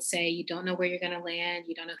Octavia would say, you don't know where you're going to land.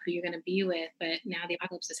 You don't know who you're going to be with. But now the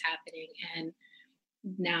apocalypse is happening, and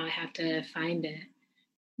now I have to find it.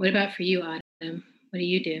 What about for you, Autumn? What do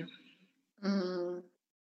you do?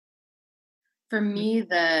 For me,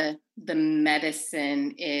 the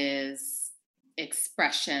medicine is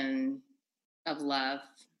expression of love.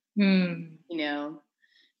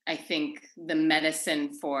 I think the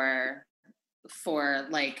medicine for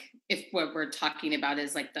like, if what we're talking about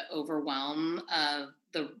is like the overwhelm of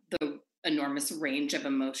the enormous range of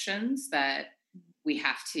emotions that we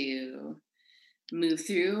have to move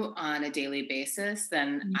through on a daily basis,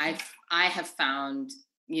 then I have found,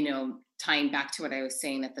 tying back to what I was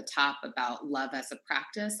saying at the top about love as a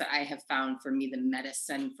practice, that I have found for me the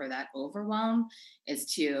medicine for that overwhelm is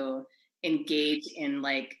to engage in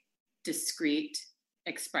like discrete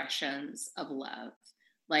expressions of love.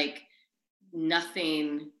 Like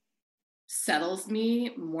nothing settles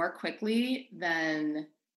me more quickly than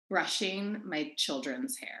brushing my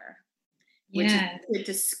children's hair, which is a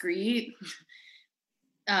discrete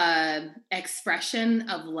expression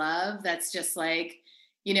of love that's just like,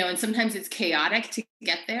 and sometimes it's chaotic to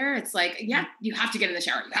get there. It's like, yeah, you have to get in the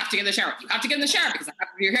shower. You have to get in the shower. You have to get in the shower because I have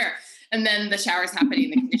to do your hair. And then the shower's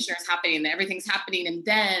happening, the conditioner's happening, and everything's happening. And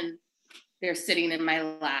then they're sitting in my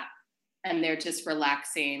lap and they're just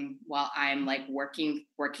relaxing while I'm like working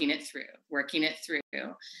it through.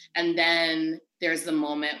 And then there's the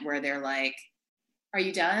moment where they're like, are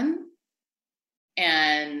you done?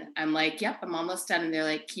 And I'm like, yep, I'm almost done. And they're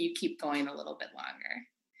like, can you keep going a little bit longer?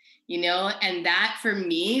 And that for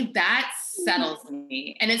me, that settles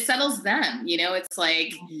me and it settles them, it's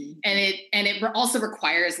like, and it also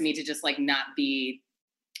requires me to just like not be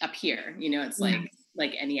up here, it's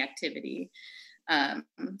like any activity.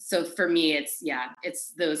 So for me,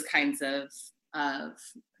 it's those kinds of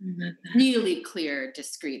really clear,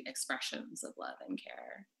 discrete expressions of love and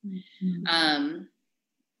care.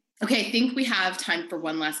 Okay, I think we have time for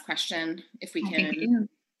one last question, if we can.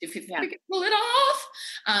 If we can pull it off.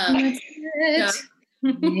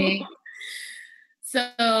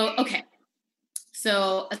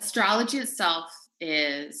 So astrology itself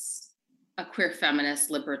is a queer feminist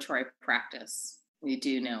liberatory practice. We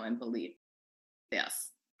do know and believe. Yes.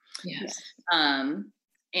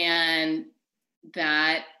 And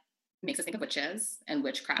that makes us think of witches and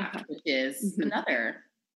witchcraft, which is another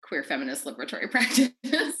queer feminist liberatory practice.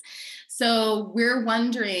 So we're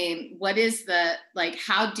wondering,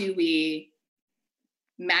 how do we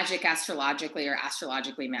magic astrologically or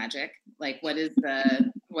astrologically magic? Like, what is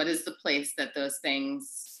the place that those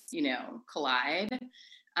things, collide?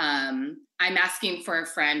 I'm asking for a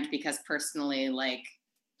friend because personally, like,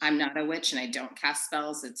 I'm not a witch and I don't cast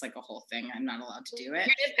spells. It's like a whole thing. I'm not allowed to do it.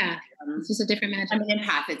 You're an empath. It's just a different magic. I'm an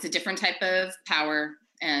empath. It's a different type of power.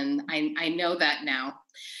 And I know that now.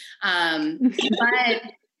 But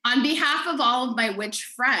on behalf of all of my witch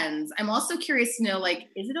friends, I'm also curious to know, like,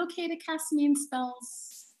 is it okay to cast mean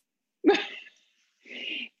spells?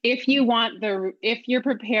 If you're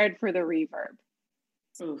prepared for the reverb.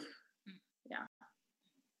 Oof. Yeah.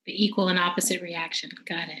 The equal and opposite reaction.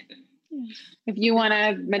 Got it. If you want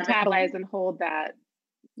to metabolize and hold that.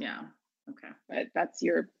 Yeah. Okay. But that's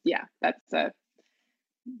a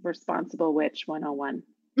responsible witch 101.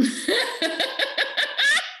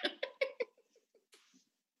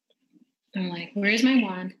 I'm like, where's my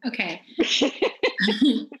wand? Okay.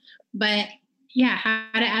 But yeah, how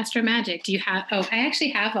to astro magic. Do you have, I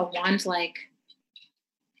actually have a wand like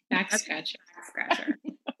back scratcher.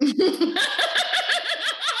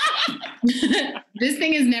 This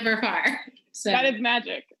thing is never far. So that is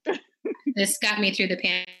magic. This got me through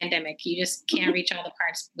the pandemic. You just can't reach all the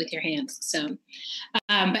parts with your hands. So,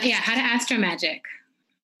 but yeah, how to astro magic.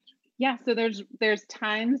 Yeah. So there's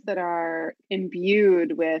times that are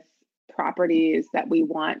imbued with properties that we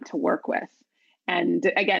want to work with. And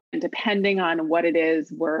again, depending on what it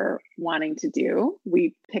is we're wanting to do,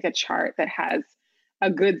 we pick a chart that has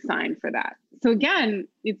a good sign for that. So again,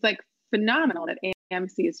 it's like phenomenal that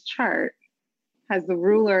AMC's chart has the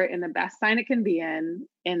ruler in the best sign it can be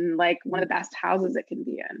in like one of the best houses it can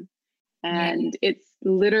be in. And it's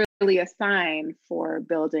literally a sign for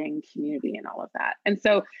building community and all of that. And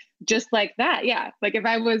so just like that, like if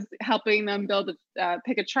I was helping them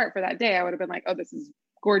pick a chart for that day, I would have been like, oh, this is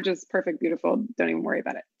gorgeous, perfect, beautiful. Don't even worry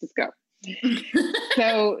about it. Just go.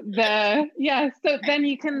 So then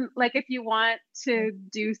you can, like, if you want to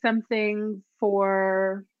do something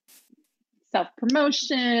for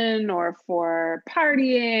self-promotion or for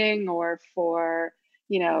partying or for,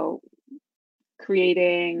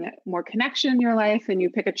 creating more connection in your life, and you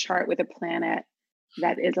pick a chart with a planet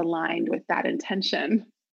that is aligned with that intention,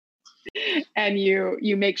 and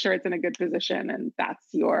you make sure it's in a good position, and that's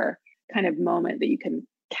your kind of moment that you can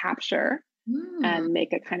capture and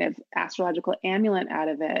make a kind of astrological amulet out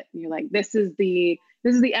of it. And you're like, this is the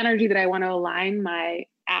energy that I want to align my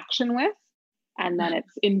action with, and then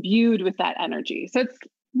it's imbued with that energy. So it's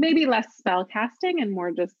maybe less spell casting and more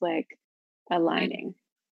just like aligning.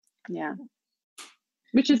 Yeah.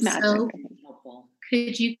 Which is magic. So,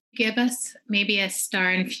 could you give us maybe a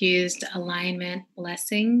star-infused alignment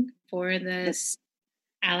blessing for this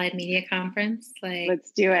Allied Media Conference? Like,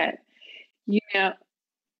 let's do it. You know,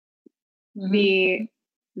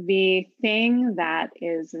 the thing that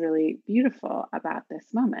is really beautiful about this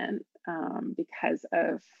moment, because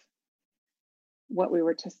of what we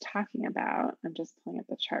were just talking about, I'm just pulling up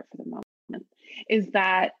the chart for the moment, is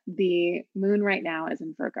that the moon right now is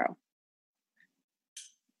in Virgo.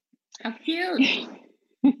 How cute.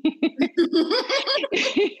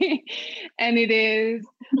 And it is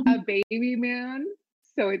a baby moon.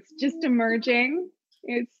 So it's just emerging.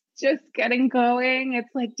 It's just getting going.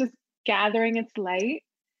 It's like just gathering its light,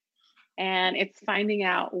 and it's finding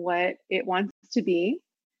out what it wants to be.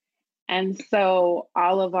 And so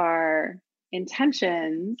all of our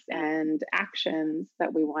intentions and actions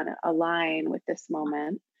that we want to align with this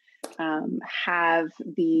moment have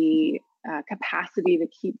the capacity to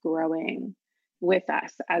keep growing with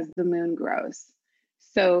us as the moon grows.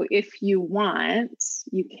 So if you want,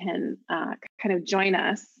 you can kind of join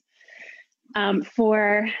us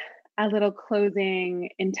for a little closing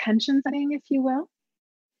intention setting, if you will.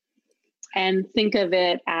 And think of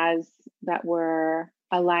it as that we're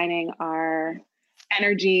aligning our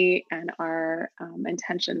energy and our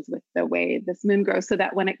intentions with the way this moon grows, so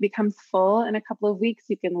that when it becomes full in a couple of weeks,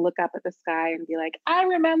 you can look up at the sky and be like, I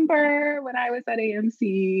remember when I was at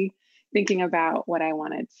AMC thinking about what I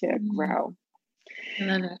wanted to grow. I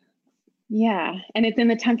love it. Yeah. And it's in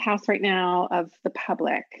the 10th house right now of the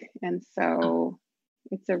public. And so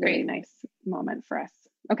it's a really nice moment for us.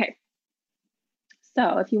 Okay.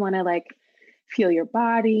 So if you want to like feel your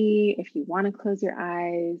body, if you want to close your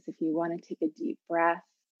eyes, if you want to take a deep breath,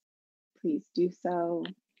 please do so.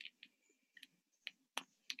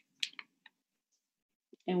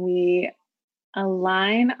 And we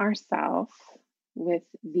align ourselves with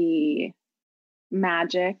the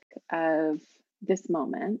magic of this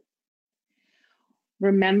moment,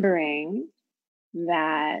 remembering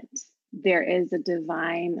that there is a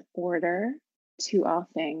divine order to all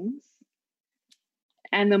things.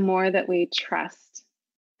 And the more that we trust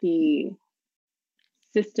the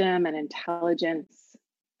system and intelligence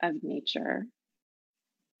of nature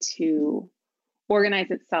to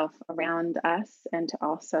organize itself around us and to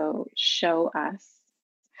also show us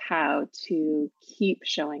how to keep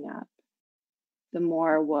showing up, the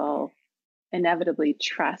more we'll inevitably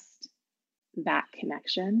trust that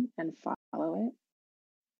connection and follow it.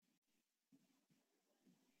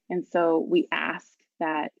 And so we ask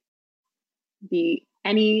that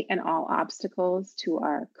any and all obstacles to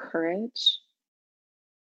our courage,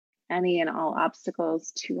 any and all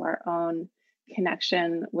obstacles to our own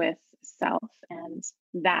connection with self and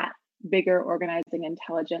that bigger organizing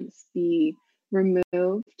intelligence be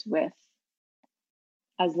removed with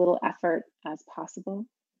as little effort as possible.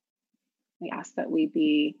 We ask that we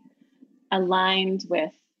be aligned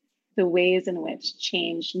with the ways in which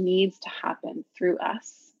change needs to happen through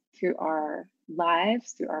us, through our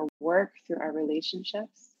lives, through our work, through our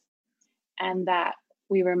relationships, and that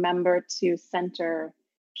we remember to center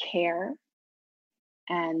care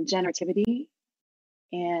and generativity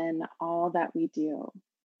in all that we do.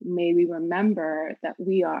 May we remember that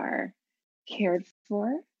we are cared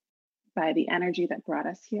for by the energy that brought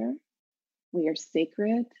us here. We are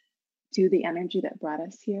sacred to the energy that brought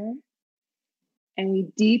us here. And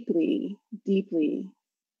we deeply, deeply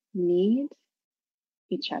need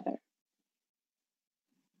each other.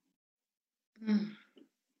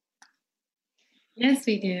 Yes,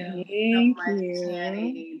 we do. Thank you.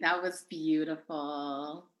 Jenny. That was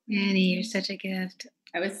beautiful. Annie, you're such a gift.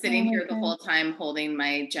 I was sitting here the whole time holding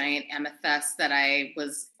my giant amethyst that I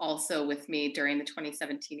was also with me during the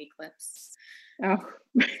 2017 eclipse. Oh.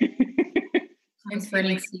 And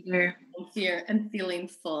feeling cedar. And feeling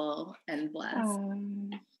full and blessed.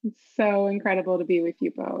 It's so incredible to be with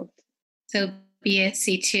you both. So be it,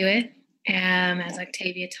 see to it. As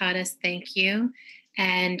Octavia taught us, thank you.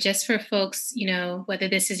 And just for folks, you know, whether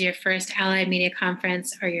this is your first Allied Media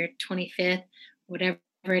Conference or your 25th, whatever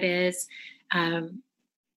it is,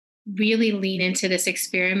 really lean into this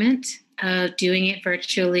experiment of doing it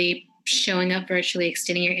virtually, showing up virtually,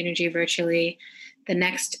 extending your energy virtually. The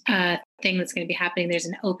next thing that's going to be happening, there's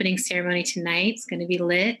an opening ceremony tonight. It's going to be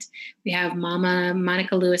lit. We have Mama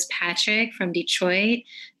Monica Lewis Patrick from Detroit,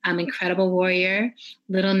 incredible warrior.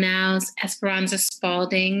 Little Now's Esperanza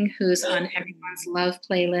Spalding, who's on everyone's love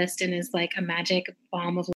playlist and is like a magic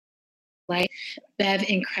bomb of light. Bev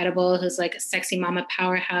Incredible, who's like a sexy mama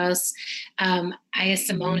powerhouse. Aya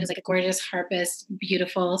Simone, who's like a gorgeous harpist,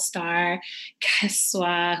 beautiful star.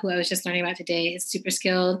 Kaswa, who I was just learning about today, is super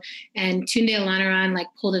skilled. And Tunde Alanaran like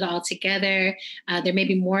pulled it all together. There may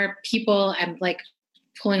be more people. I'm like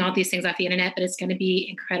pulling all these things off the internet, but it's going to be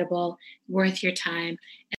incredible, worth your time.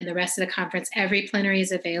 And the rest of the conference, every plenary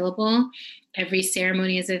is available, every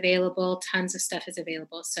ceremony is available, tons of stuff is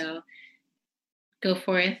available. So go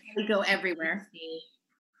forth. We go everywhere.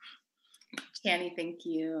 Chani, thank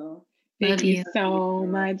you. Thank you so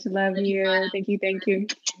much. Love you. Thank you. Thank you.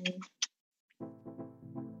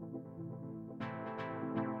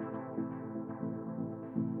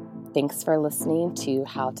 Thanks for listening to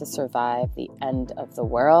How to Survive the End of the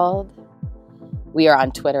World. We are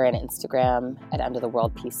on Twitter and Instagram at End of the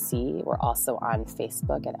World PC. We're also on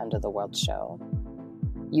Facebook at End of the World Show.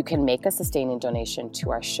 You can make a sustaining donation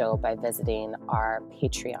to our show by visiting our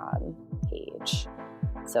Patreon page.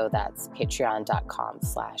 So that's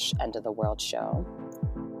patreon.com/End of the World Show.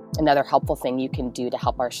 Another helpful thing you can do to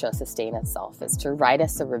help our show sustain itself is to write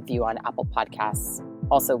us a review on Apple Podcasts.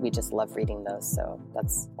 Also, we just love reading those, so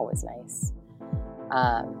that's always nice.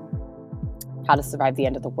 How to Survive the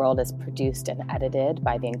End of the World is produced and edited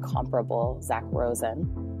by the incomparable Zach Rosen.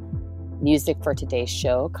 Music for today's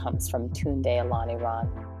show comes from Tunde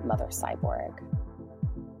Alaniran, Mother Cyborg.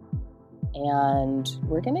 And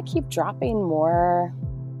we're going to keep dropping more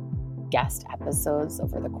guest episodes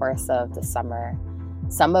over the course of the summer,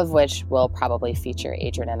 some of which will probably feature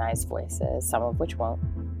Adrian and I's voices, some of which won't.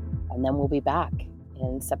 And then we'll be back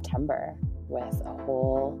in September with a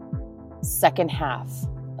whole second half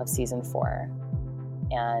of season 4.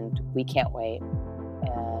 And we can't wait.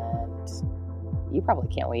 And you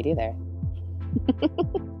probably can't wait either.